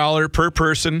 $500 per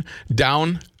person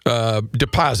down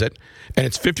deposit, and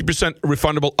it's 50%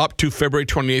 refundable up to February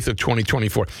 28th of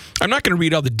 2024. I'm not going to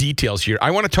read all the details here.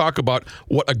 I want to talk about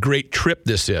what a great trip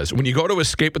this is. When you go to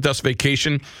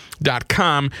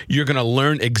escapewithusvacation.com, you're going to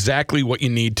learn exactly what you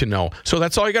need to know. So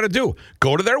that's all you got to do.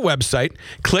 Go to their website,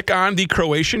 click on the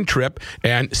Croatian trip,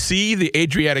 and see the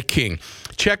Adriatic King.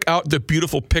 Check out the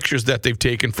beautiful pictures that they've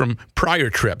taken from prior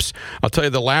trips. I'll tell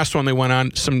you, the last one they went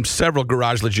on, several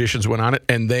garage logicians went on it,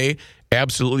 and they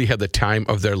absolutely had the time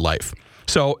of their life.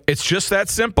 So it's just that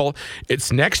simple. It's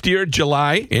next year, in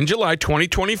July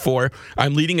 2024.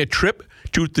 I'm leading a trip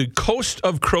to the coast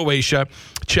of Croatia.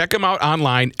 Check them out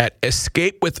online at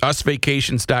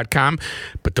escapewithusvacations.com.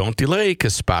 But don't delay,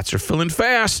 because spots are filling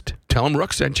fast. Tell them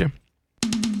Rook sent you.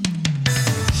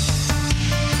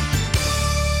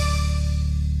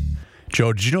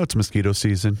 Joe, did you know it's mosquito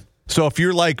season? So if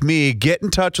you're like me, get in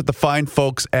touch with the fine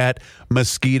folks at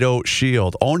Mosquito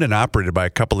Shield, owned and operated by a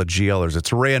couple of GLers.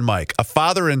 It's Ray and Mike, a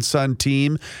father and son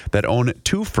team that own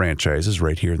 2 franchises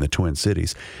right here in the Twin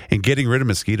Cities. And getting rid of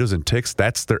mosquitoes and ticks,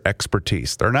 that's their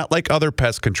expertise. They're not like other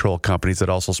pest control companies that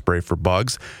also spray for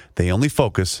bugs. They only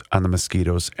focus on the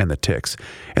mosquitoes and the ticks.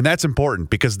 And that's important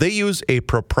because they use a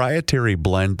proprietary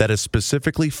blend that is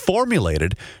specifically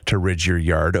formulated to rid your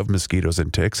yard of mosquitoes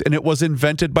and ticks. And it was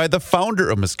invented by the founder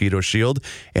of Mosquito Shield,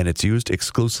 and it's used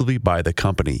exclusively by the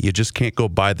company. You just can't go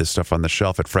buy this stuff on the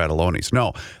shelf at Fratelloni's.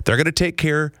 No, they're going to take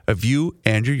care of you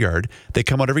and your yard. They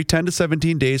come out every 10 to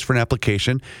 17 days for an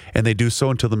application, and they do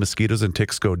so until the mosquitoes and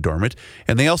ticks go dormant.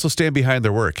 And they also stand behind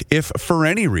their work. If for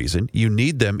any reason you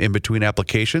need them in between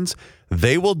applications,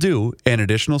 they will do an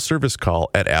additional service call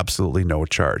at absolutely no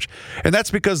charge. And that's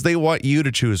because they want you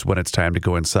to choose when it's time to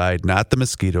go inside, not the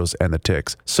mosquitoes and the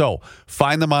ticks. So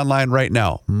find them online right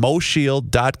now,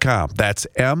 moshield.com. That's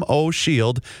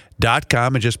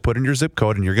moshield.com, and just put in your zip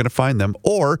code and you're going to find them.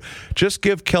 Or just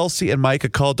give Kelsey and Mike a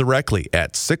call directly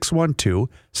at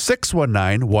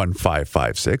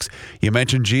 612-619-1556. You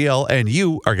mentioned GL and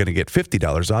you are going to get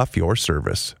 $50 off your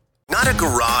service. Not a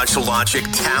Garage Logic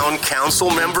Town Council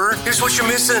member? Here's what you're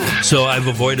missing. So I've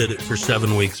avoided it for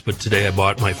 7 weeks, but today I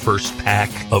bought my first pack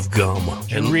of gum.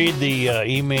 And read the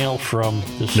email from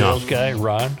the sales guy,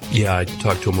 Ron. Yeah, I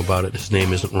talked to him about it. His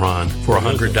name isn't Ron. For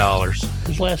 $100.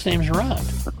 His last name's Ron.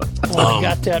 Well, I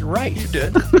got that right. You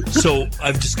did. So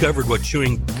I've discovered what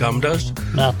chewing gum does.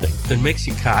 Nothing. It makes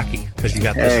you cocky because you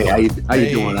got this. Hey, how you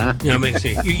doing, huh? You know, it makes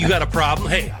you got a problem.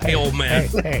 Hey, old man.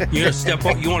 Hey. You gonna step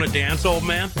up? You want to dance, old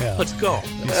man? Yeah. Let's go.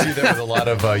 You see that with a lot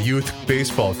of youth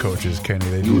baseball coaches, Kenny.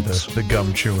 They do the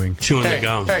gum chewing. Chewing the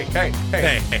gum. Hey,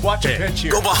 watch a pitch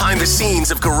here. Go behind the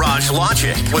scenes of Garage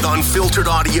Logic with unfiltered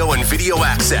audio and video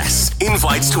access,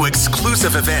 invites to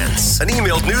exclusive events, an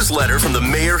emailed newsletter from the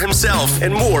mayor himself,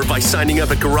 and more by signing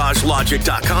up at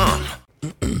garagelogic.com.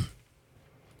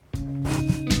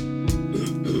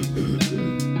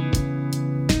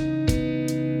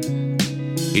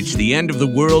 It's the end of the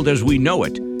world as we know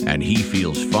it, and he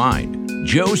feels fine.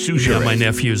 Joe Souchere. Yeah, my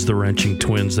nephews, the Wrenching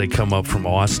Twins, they come up from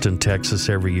Austin, Texas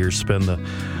every year, spend the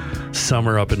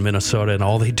summer up in Minnesota, and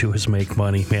all they do is make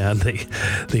money, man.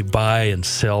 They buy and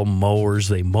sell mowers,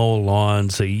 they mow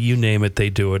lawns, you name it, they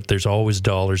do it. There's always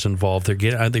dollars involved. They're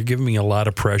giving me a lot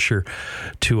of pressure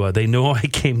to. They know I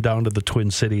came down to the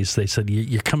Twin Cities. They said,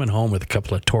 "You're coming home with a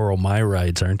couple of Toro My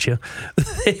Rides, aren't you?"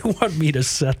 They want me to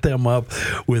set them up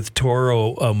with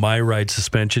Toro My Ride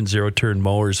suspension zero-turn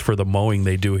mowers for the mowing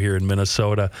they do here in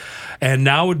Minnesota. And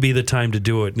now would be the time to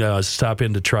do it. Stop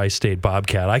into Tri-State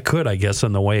Bobcat. I could, I guess,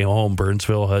 on the way home.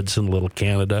 Burnsville, Hudson, Little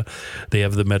Canada. They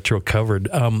have the metro covered.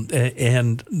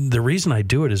 And the reason I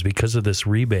do it is because of this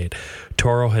rebate.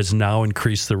 Toro has now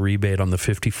increased the rebate on the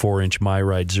 54-inch My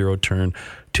Ride zero-turn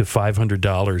to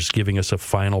 $500, giving us a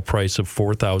final price of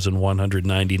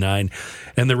 $4,199.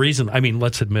 And the reason, I mean,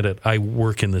 let's admit it, I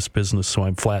work in this business, so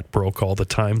I'm flat broke all the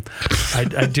time. I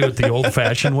do it the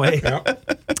old-fashioned way.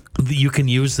 Yep. You can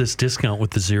use this discount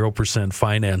with the 0%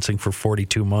 financing for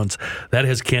 42 months. That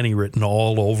has Kenny written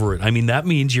all over it. I mean, that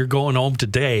means you're going home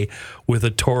today with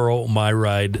a Toro My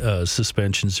Ride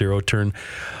suspension zero-turn.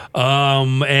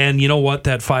 And you know what?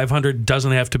 That $500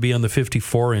 doesn't have to be on the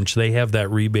 54-inch. They have that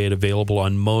rebate available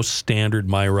on most standard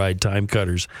My Ride time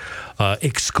cutters,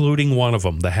 excluding one of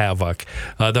them, the Havoc.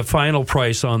 The final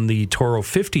price on the Toro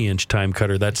 50-inch time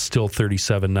cutter, that's still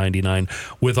 $37.99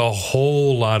 with a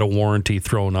whole lot of warranty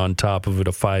thrown on top of it,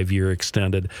 a 5-year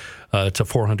extended. It's a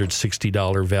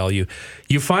 $460 value.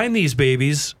 You find these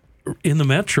babies in the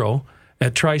metro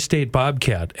at Tri-State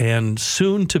Bobcat and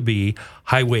soon to be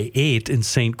Highway 8 in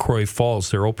St. Croix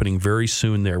Falls. They're opening very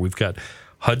soon there. We've got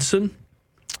Hudson,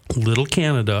 Little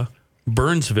Canada,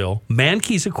 Burnsville,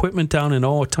 Mankey's Equipment down in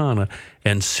Owatonna,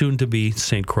 and soon to be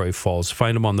St. Croix Falls.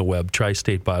 Find them on the web,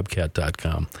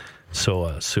 tristatebobcat.com.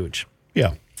 So, Such.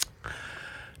 Yeah.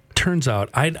 Turns out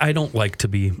I don't like to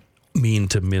be mean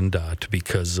to MnDOT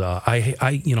because I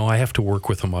have to work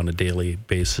with them on a daily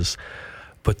basis.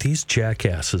 But these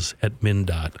jackasses at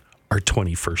MnDOT are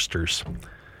 21sters.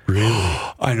 Really?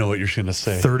 I know what you're going to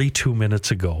say. 32 minutes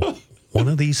ago, one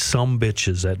of these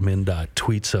sumbitches at MnDOT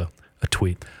tweets a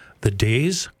tweet. The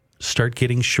days start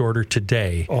getting shorter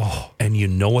today, and you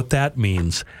know what that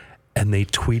means. And they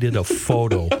tweeted a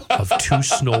photo of 2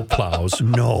 snowplows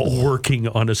working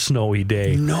on a snowy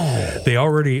day. No. They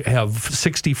already have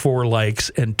 64 likes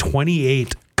and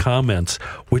 28 comments,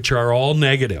 which are all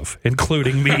negative,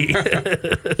 including me.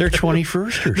 They're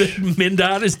 21sters.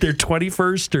 MnDOT is their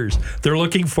 21sters. They're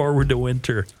looking forward to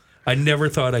winter. I never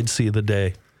thought I'd see the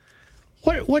day.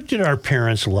 What did our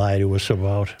parents lie to us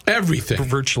about? Everything.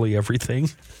 Virtually everything.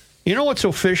 You know what's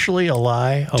officially a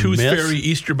lie? Tooth Fairy,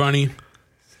 Easter Bunny.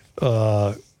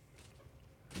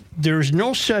 There's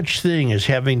no such thing as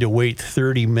having to wait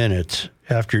 30 minutes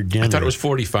after dinner. I thought it was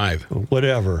 45.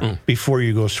 Whatever, before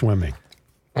you go swimming.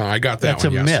 I got that. That's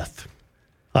a myth.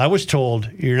 I was told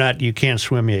you can't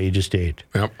swim yet, you just ate.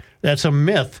 Yep. That's a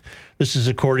myth. This is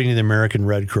according to the American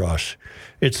Red Cross.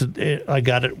 I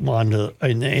got it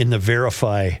in the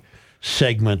Verify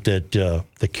segment that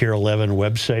the Care 11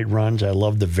 website runs. I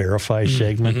love the Verify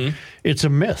segment. Mm-hmm. It's a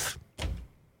myth.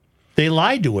 They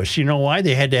lied to us. You know why?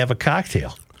 They had to have a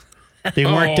cocktail. They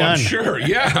weren't done. Sure,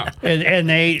 yeah. And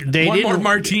they one didn't more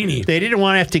martini. They didn't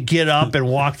want to have to get up and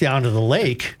walk down to the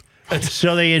lake.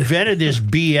 So they invented this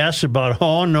BS about,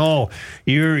 oh no,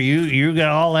 you got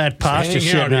all that pasta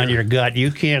sitting on your gut.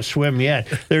 You can't swim yet.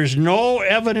 There's no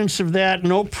evidence of that,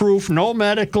 no proof, no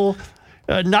medical,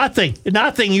 nothing.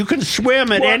 You can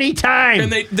swim at any time.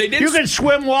 And they didn't. You can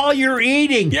swim while you're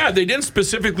eating. Yeah, they didn't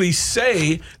specifically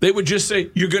say. They would just say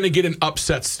you're going to get an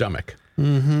upset stomach.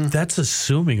 Mm-hmm. That's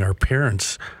assuming our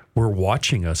parents were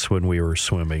watching us when we were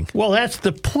swimming. Well, that's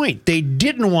the point. They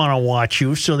didn't want to watch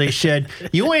you, so they said,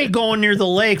 you ain't going near the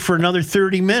lake for another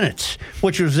 30 minutes,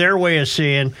 which was their way of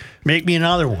saying, make me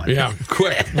another one. Yeah,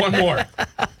 quick, one more.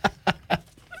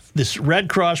 This Red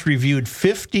Cross reviewed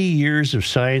 50 years of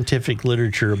scientific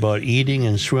literature about eating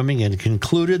and swimming and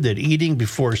concluded that eating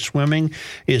before swimming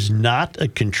is not a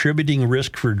contributing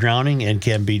risk for drowning and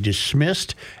can be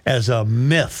dismissed as a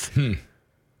myth.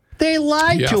 They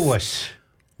lied to us.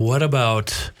 What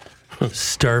about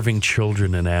starving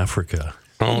children in Africa?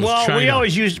 Well, China. we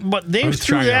always used, but they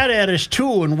threw China. that at us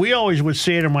too, and we always would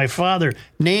say to my father,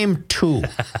 name 2.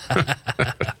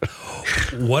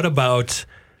 What about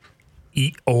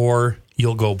eat or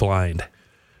you'll go blind?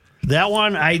 That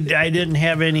one, I didn't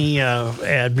have any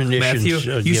admonitions.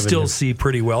 Matthew, you still see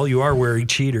pretty well. You are wearing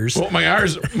cheaters. Well, my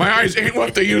eyes ain't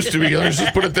what they used to be. Let's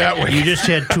just put it that way. You just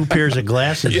had 2 pairs of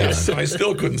glasses Yes, on. and I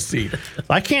still couldn't see.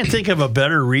 I can't think of a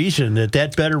better reason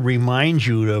that better reminds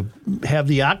you to have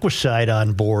the Aquacide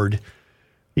on board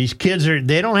These kids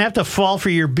they don't have to fall for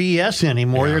your BS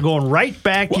anymore. They're going right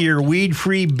back to your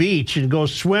weed-free beach and go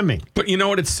swimming. But you know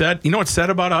what it said? You know what it said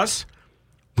about us?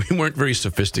 We weren't very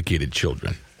sophisticated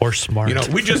children. Or smart. You know,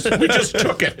 we just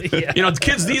took it. Yeah. You know,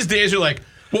 kids these days are like,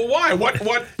 well, why? What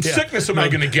sickness am I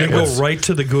going to get? Go right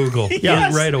to the Google.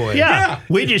 Yes. Right away. Yeah.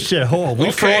 We just said,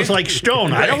 we froze like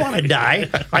stone. I don't want to die.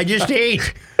 I just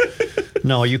ate.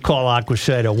 No, you call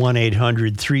Aquacide at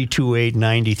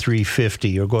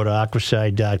 1-800-328-9350 or go to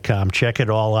aquacide.com. Check it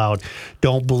all out.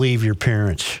 Don't believe your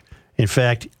parents. In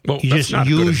fact, you just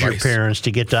use your parents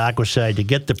to get to Aquacide, to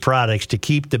get the products, to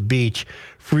keep the beach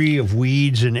free of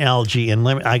weeds and algae. And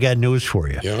I got news for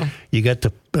you. Yeah. You got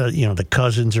the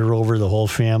cousins are over, the whole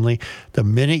family. The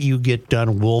minute you get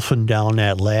done wolfing down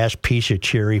that last piece of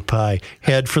cherry pie,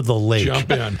 head for the lake.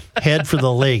 Jump in. Head for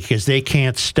the lake because they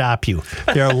can't stop you.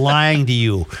 They're lying to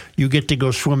you. You get to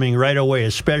go swimming right away,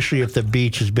 especially if the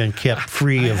beach has been kept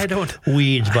free of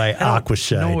weeds by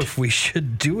Aquacide. I don't know if we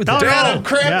should do that. Dad, I'm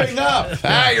cramping up.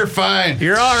 You're fine.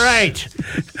 You're all right.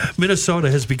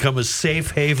 Minnesota has become a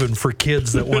safe haven for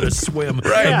kids that want to swim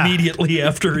immediately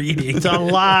after eating. It's a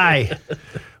lie.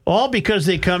 All because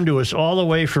they come to us all the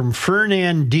way from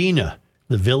Fernandina,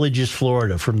 the Villages,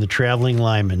 Florida, from the Traveling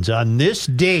Lymans on this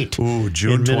date June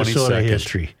in Minnesota 22nd.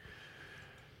 history.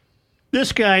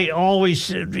 This guy always,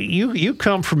 you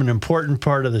come from an important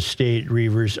part of the state,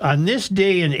 Reavers. On this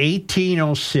day in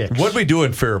 1806. What'd we do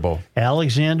in Faribault?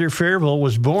 Alexander Faribault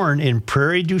was born in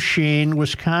Prairie du Chien,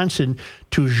 Wisconsin,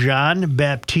 to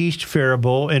Jean-Baptiste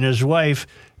Faribault and his wife,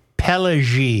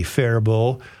 Pelagie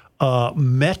Faribault, a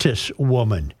Métis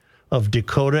woman of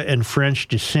Dakota and French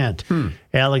descent.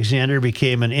 Alexander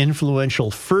became an influential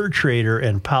fur trader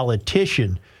and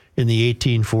politician in the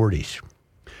 1840s.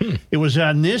 It was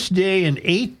on this day in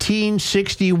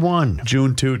 1861.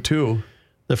 June 2.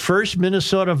 The 1st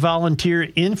Minnesota Volunteer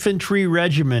Infantry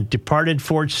Regiment departed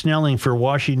Fort Snelling for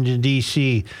Washington,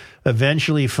 D.C.,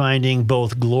 eventually finding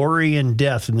both glory and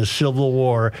death in the Civil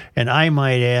War, and I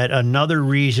might add, another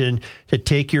reason to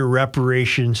take your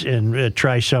reparations and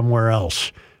try somewhere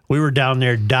else. We were down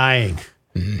there dying.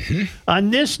 Mm-hmm. On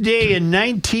this day in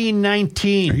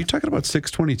 1919... Are you talking about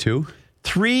 622?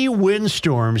 3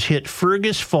 windstorms hit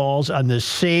Fergus Falls on the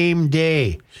same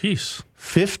day. Jeez.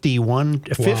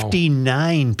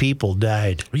 59 people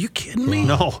died. Are you kidding me?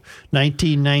 No,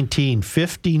 1919,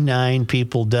 59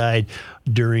 people died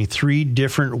during 3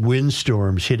 different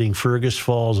windstorms hitting Fergus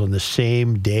Falls on the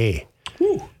same day.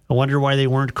 Ooh. I wonder why they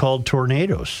weren't called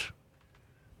tornadoes.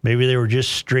 Maybe they were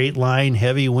just straight line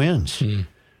heavy winds.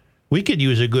 We could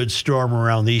use a good storm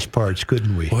around these parts,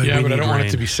 couldn't we? Boy, Yeah, we but I need don't want rain.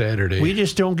 it to be Saturday. We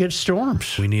just don't get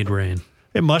storms. We need rain.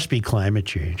 It must be climate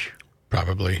change.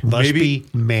 Probably. Must be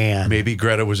man. Maybe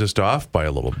Greta was just off by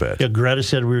a little bit. Yeah, Greta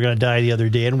said we were going to die the other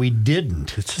day, and we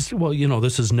didn't. It's just,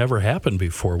 this has never happened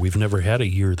before. We've never had a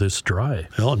year this dry.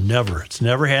 No, never. It's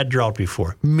never had drought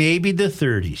before. Maybe the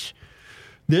 30s.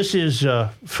 This is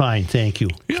fine. Thank you.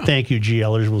 Yeah. Thank you,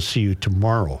 GLers. We'll see you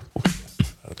tomorrow.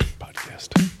 Podcast.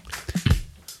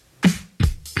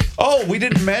 Oh, we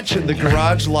didn't mention the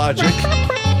Garage Logic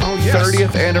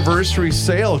 30th anniversary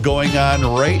sale going on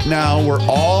right now. We're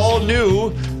all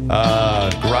new.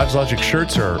 Garage Logic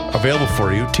shirts are available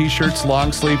for you. T-shirts,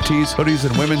 long sleeve tees, hoodies,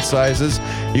 and women's sizes.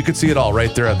 You can see it all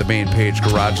right there on the main page,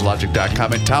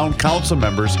 garagelogic.com. And town council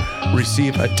members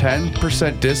receive a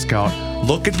 10% discount.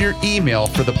 Look in your email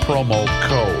for the promo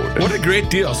code. What a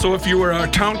great deal. So if you were a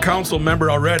town council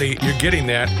member already, you're getting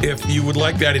that. If you would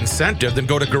like that incentive, then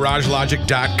go to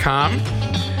garagelogic.com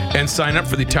and sign up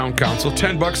for the town council.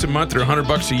 $10 a month or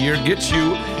 $100 a year gets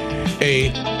you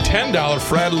a $10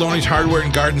 Fratelloni's Hardware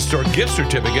and Garden Store gift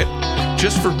certificate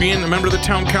just for being a member of the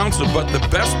town council. But the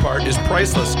best part is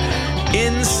priceless.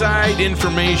 Inside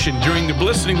information during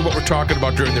listening to what we're talking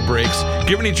about during the breaks,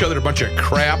 giving each other a bunch of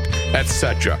crap,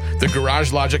 etc. The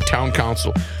Garage Logic Town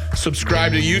Council.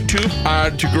 Subscribe to YouTube,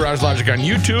 to Garage Logic on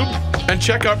YouTube, and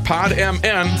check out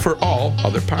PodMN for all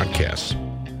other podcasts.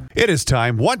 It is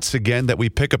time once again that we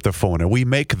pick up the phone and we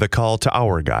make the call to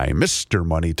our guy, Mr.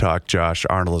 Money Talk. Josh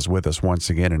Arnold is with us once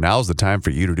again, and now's the time for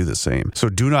you to do the same. So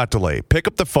do not delay. Pick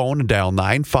up the phone and dial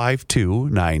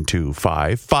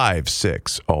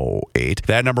 952-925-5608.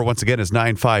 That number once again is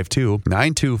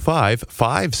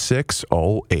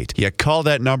 952-925-5608. You call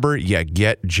that number, you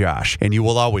get Josh, and you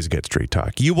will always get straight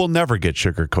talk. You will never get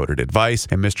sugar-coated advice,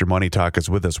 and Mr. Money Talk is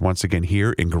with us once again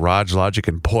here in Garage Logic.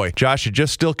 And boy, Josh, it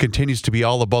just still continues to be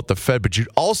all about the Fed, but you'd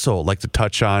also like to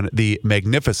touch on the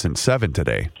Magnificent Seven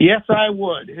today. Yes, I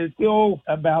would. It's still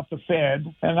about the Fed,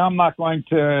 and I'm not going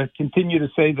to continue to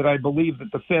say that I believe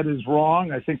that the Fed is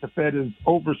wrong. I think the Fed has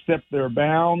overstepped their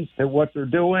bounds at what they're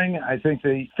doing. I think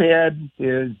the Fed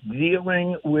is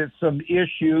dealing with some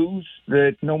issues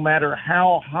that no matter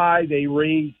how high they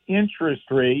raise interest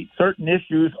rates, certain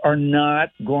issues are not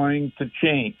going to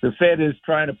change. The Fed is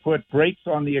trying to put brakes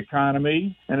on the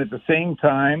economy, and at the same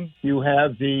time, you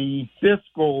have the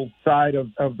fiscal side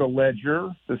of the ledger,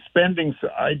 the spending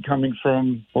side coming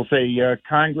from, we'll say,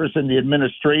 Congress and the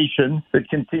administration that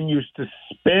continues to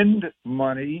spend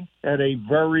money at a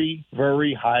very,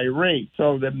 very high rate.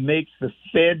 So that makes the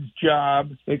Fed's job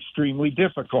extremely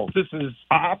difficult. This is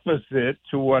opposite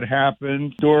to what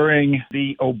happened during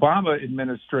the Obama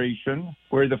administration,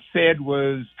 where the Fed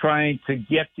was trying to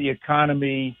get the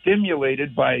economy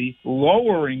stimulated by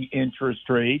lowering interest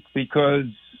rates because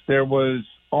there was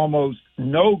almost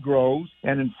no growth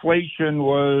and inflation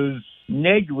was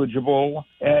negligible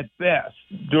at best.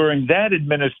 During that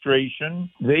administration,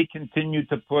 they continued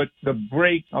to put the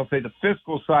brakes, I'll say the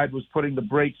fiscal side was putting the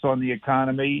brakes on the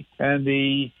economy, and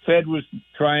the Fed was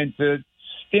trying to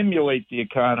stimulate the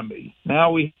economy.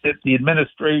 Now the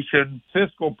administration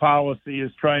fiscal policy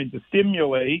is trying to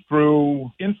stimulate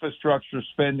through infrastructure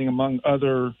spending, among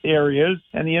other areas,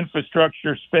 and the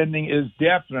infrastructure spending is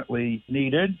definitely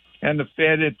needed. And the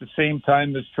Fed at the same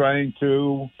time is trying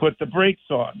to put the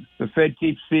brakes on. The Fed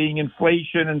keeps seeing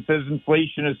inflation and says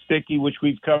inflation is sticky, which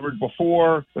we've covered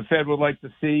before. The Fed would like to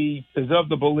see, is of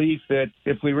the belief that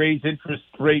if we raise interest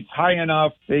rates high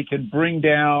enough, they can bring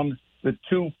down the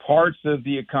two parts of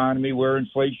the economy where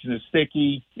inflation is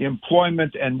sticky,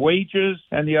 employment and wages,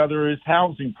 and the other is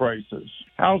housing prices.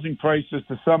 Housing prices,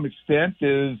 to some extent,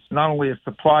 is not only a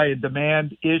supply and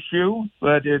demand issue,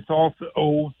 but it's also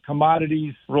a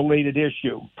commodities-related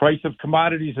issue. Price of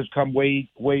commodities has come way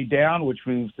down, which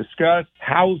we've discussed.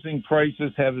 Housing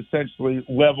prices have essentially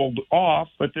leveled off,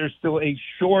 but there's still a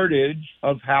shortage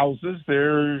of houses.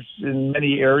 There's, in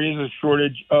many areas, a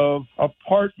shortage of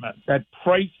apartments. That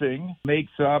pricing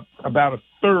makes up about a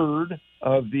third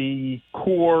of the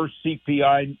core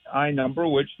CPI number,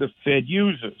 which the Fed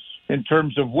uses. In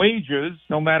terms of wages,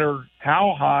 no matter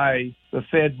how high the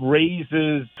Fed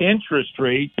raises interest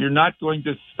rates, you're not going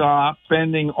to stop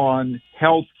spending on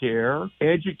health care,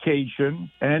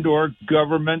 education, and or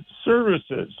government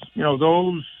services.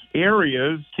 Those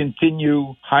areas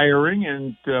continue hiring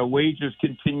and wages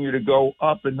continue to go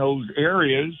up in those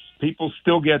areas. People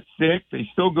still get sick, they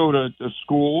still go to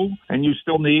school, and you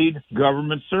still need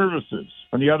government services.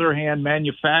 On the other hand,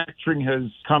 manufacturing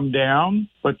has come down,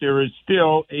 but there is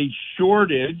still a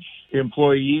shortage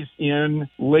employees in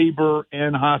labor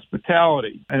and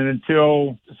hospitality. And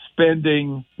until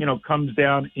spending, comes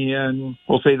down in,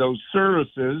 we'll say, those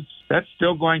services, that's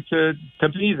still going to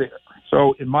be there.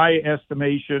 So in my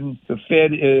estimation, the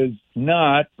Fed is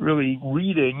not really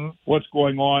reading what's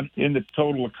going on in the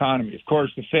total economy. Of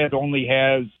course, the Fed only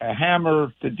has a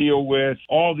hammer to deal with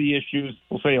all the issues,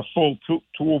 we'll say a full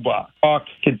toolbox. Talk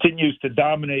continues to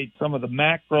dominate some of the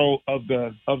macro of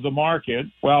the market,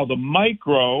 while the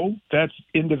micro, that's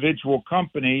individual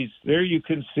companies, there you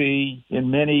can see in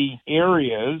many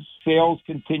areas sales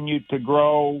continue to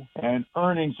grow and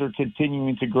earnings are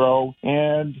continuing to grow,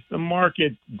 and the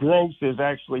market growth is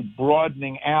actually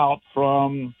broadening out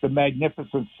from the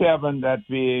Magnificent Seven, that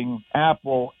being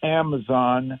Apple,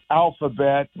 Amazon,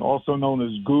 Alphabet, also known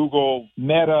as Google,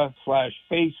 Meta /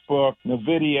 Facebook,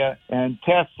 NVIDIA, and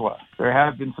Tesla. There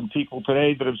have been some people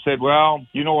today that have said, well,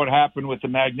 you know what happened with the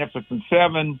Magnificent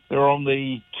Seven? There are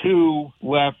only two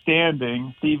left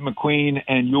standing, Steve McQueen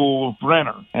and Yul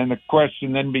Brynner. And the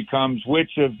question then becomes,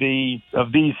 which of these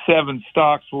seven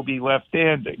stocks will be left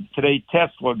standing? Today,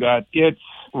 Tesla got its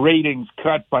ratings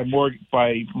cut by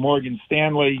Morgan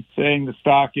Stanley, saying the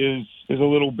stock is a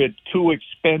little bit too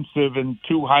expensive and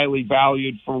too highly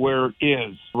valued for where it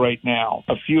is right now.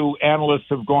 A few analysts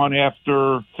have gone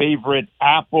after favorite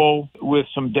Apple with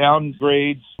some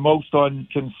downgrades, most on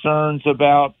concerns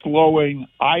about slowing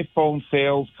iPhone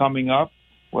sales coming up.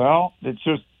 Well, it's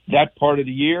just that part of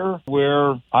the year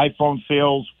where iPhone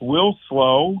sales will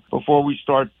slow before we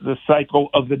start the cycle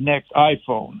of the next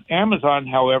iPhone. Amazon,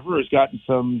 however, has gotten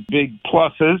some big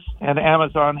pluses, and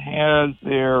Amazon has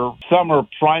their summer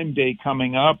Prime Day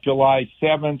coming up, July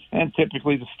 7th, and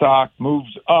typically the stock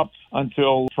moves up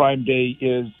until Prime Day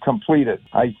is completed.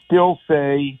 I still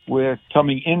say with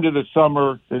coming into the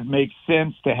summer, it makes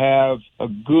sense to have a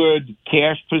good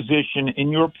cash position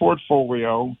in your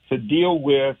portfolio to deal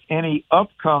with any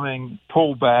upcoming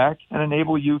pullback and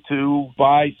enable you to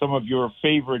buy some of your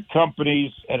favorite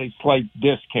companies at a slight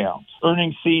discount.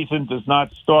 Earnings season does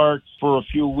not start for a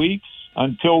few weeks.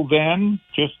 Until then,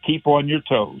 just keep on your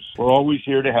toes. We're always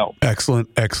here to help. Excellent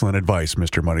advice,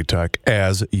 Mr. Money Talk,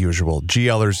 as usual.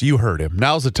 GLers, you heard him.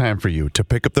 Now's the time for you to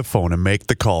pick up the phone and make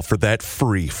the call for that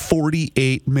free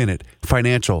 48-minute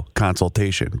financial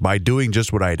consultation by doing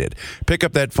just what I did. Pick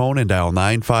up that phone and dial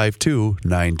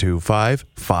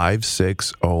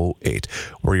 952-925-5608,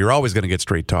 where you're always going to get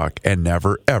straight talk and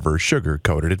never, ever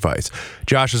sugar-coated advice.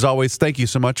 Josh, as always, thank you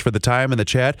so much for the time and the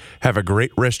chat. Have a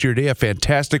great rest of your day, a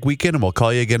fantastic weekend, and we'll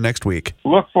call you again next week.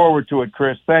 Look forward to it,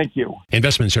 Chris. Thank you.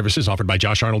 Investment services offered by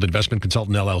Josh Arnold Investment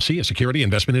Consultant LLC, a security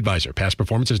investment advisor. Past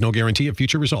performance is no guarantee of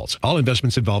future results. All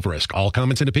investments involve risk. All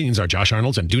comments and opinions are Josh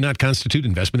Arnold's and do not constitute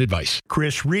investment advice.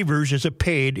 Chris Reavers is a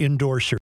paid endorser.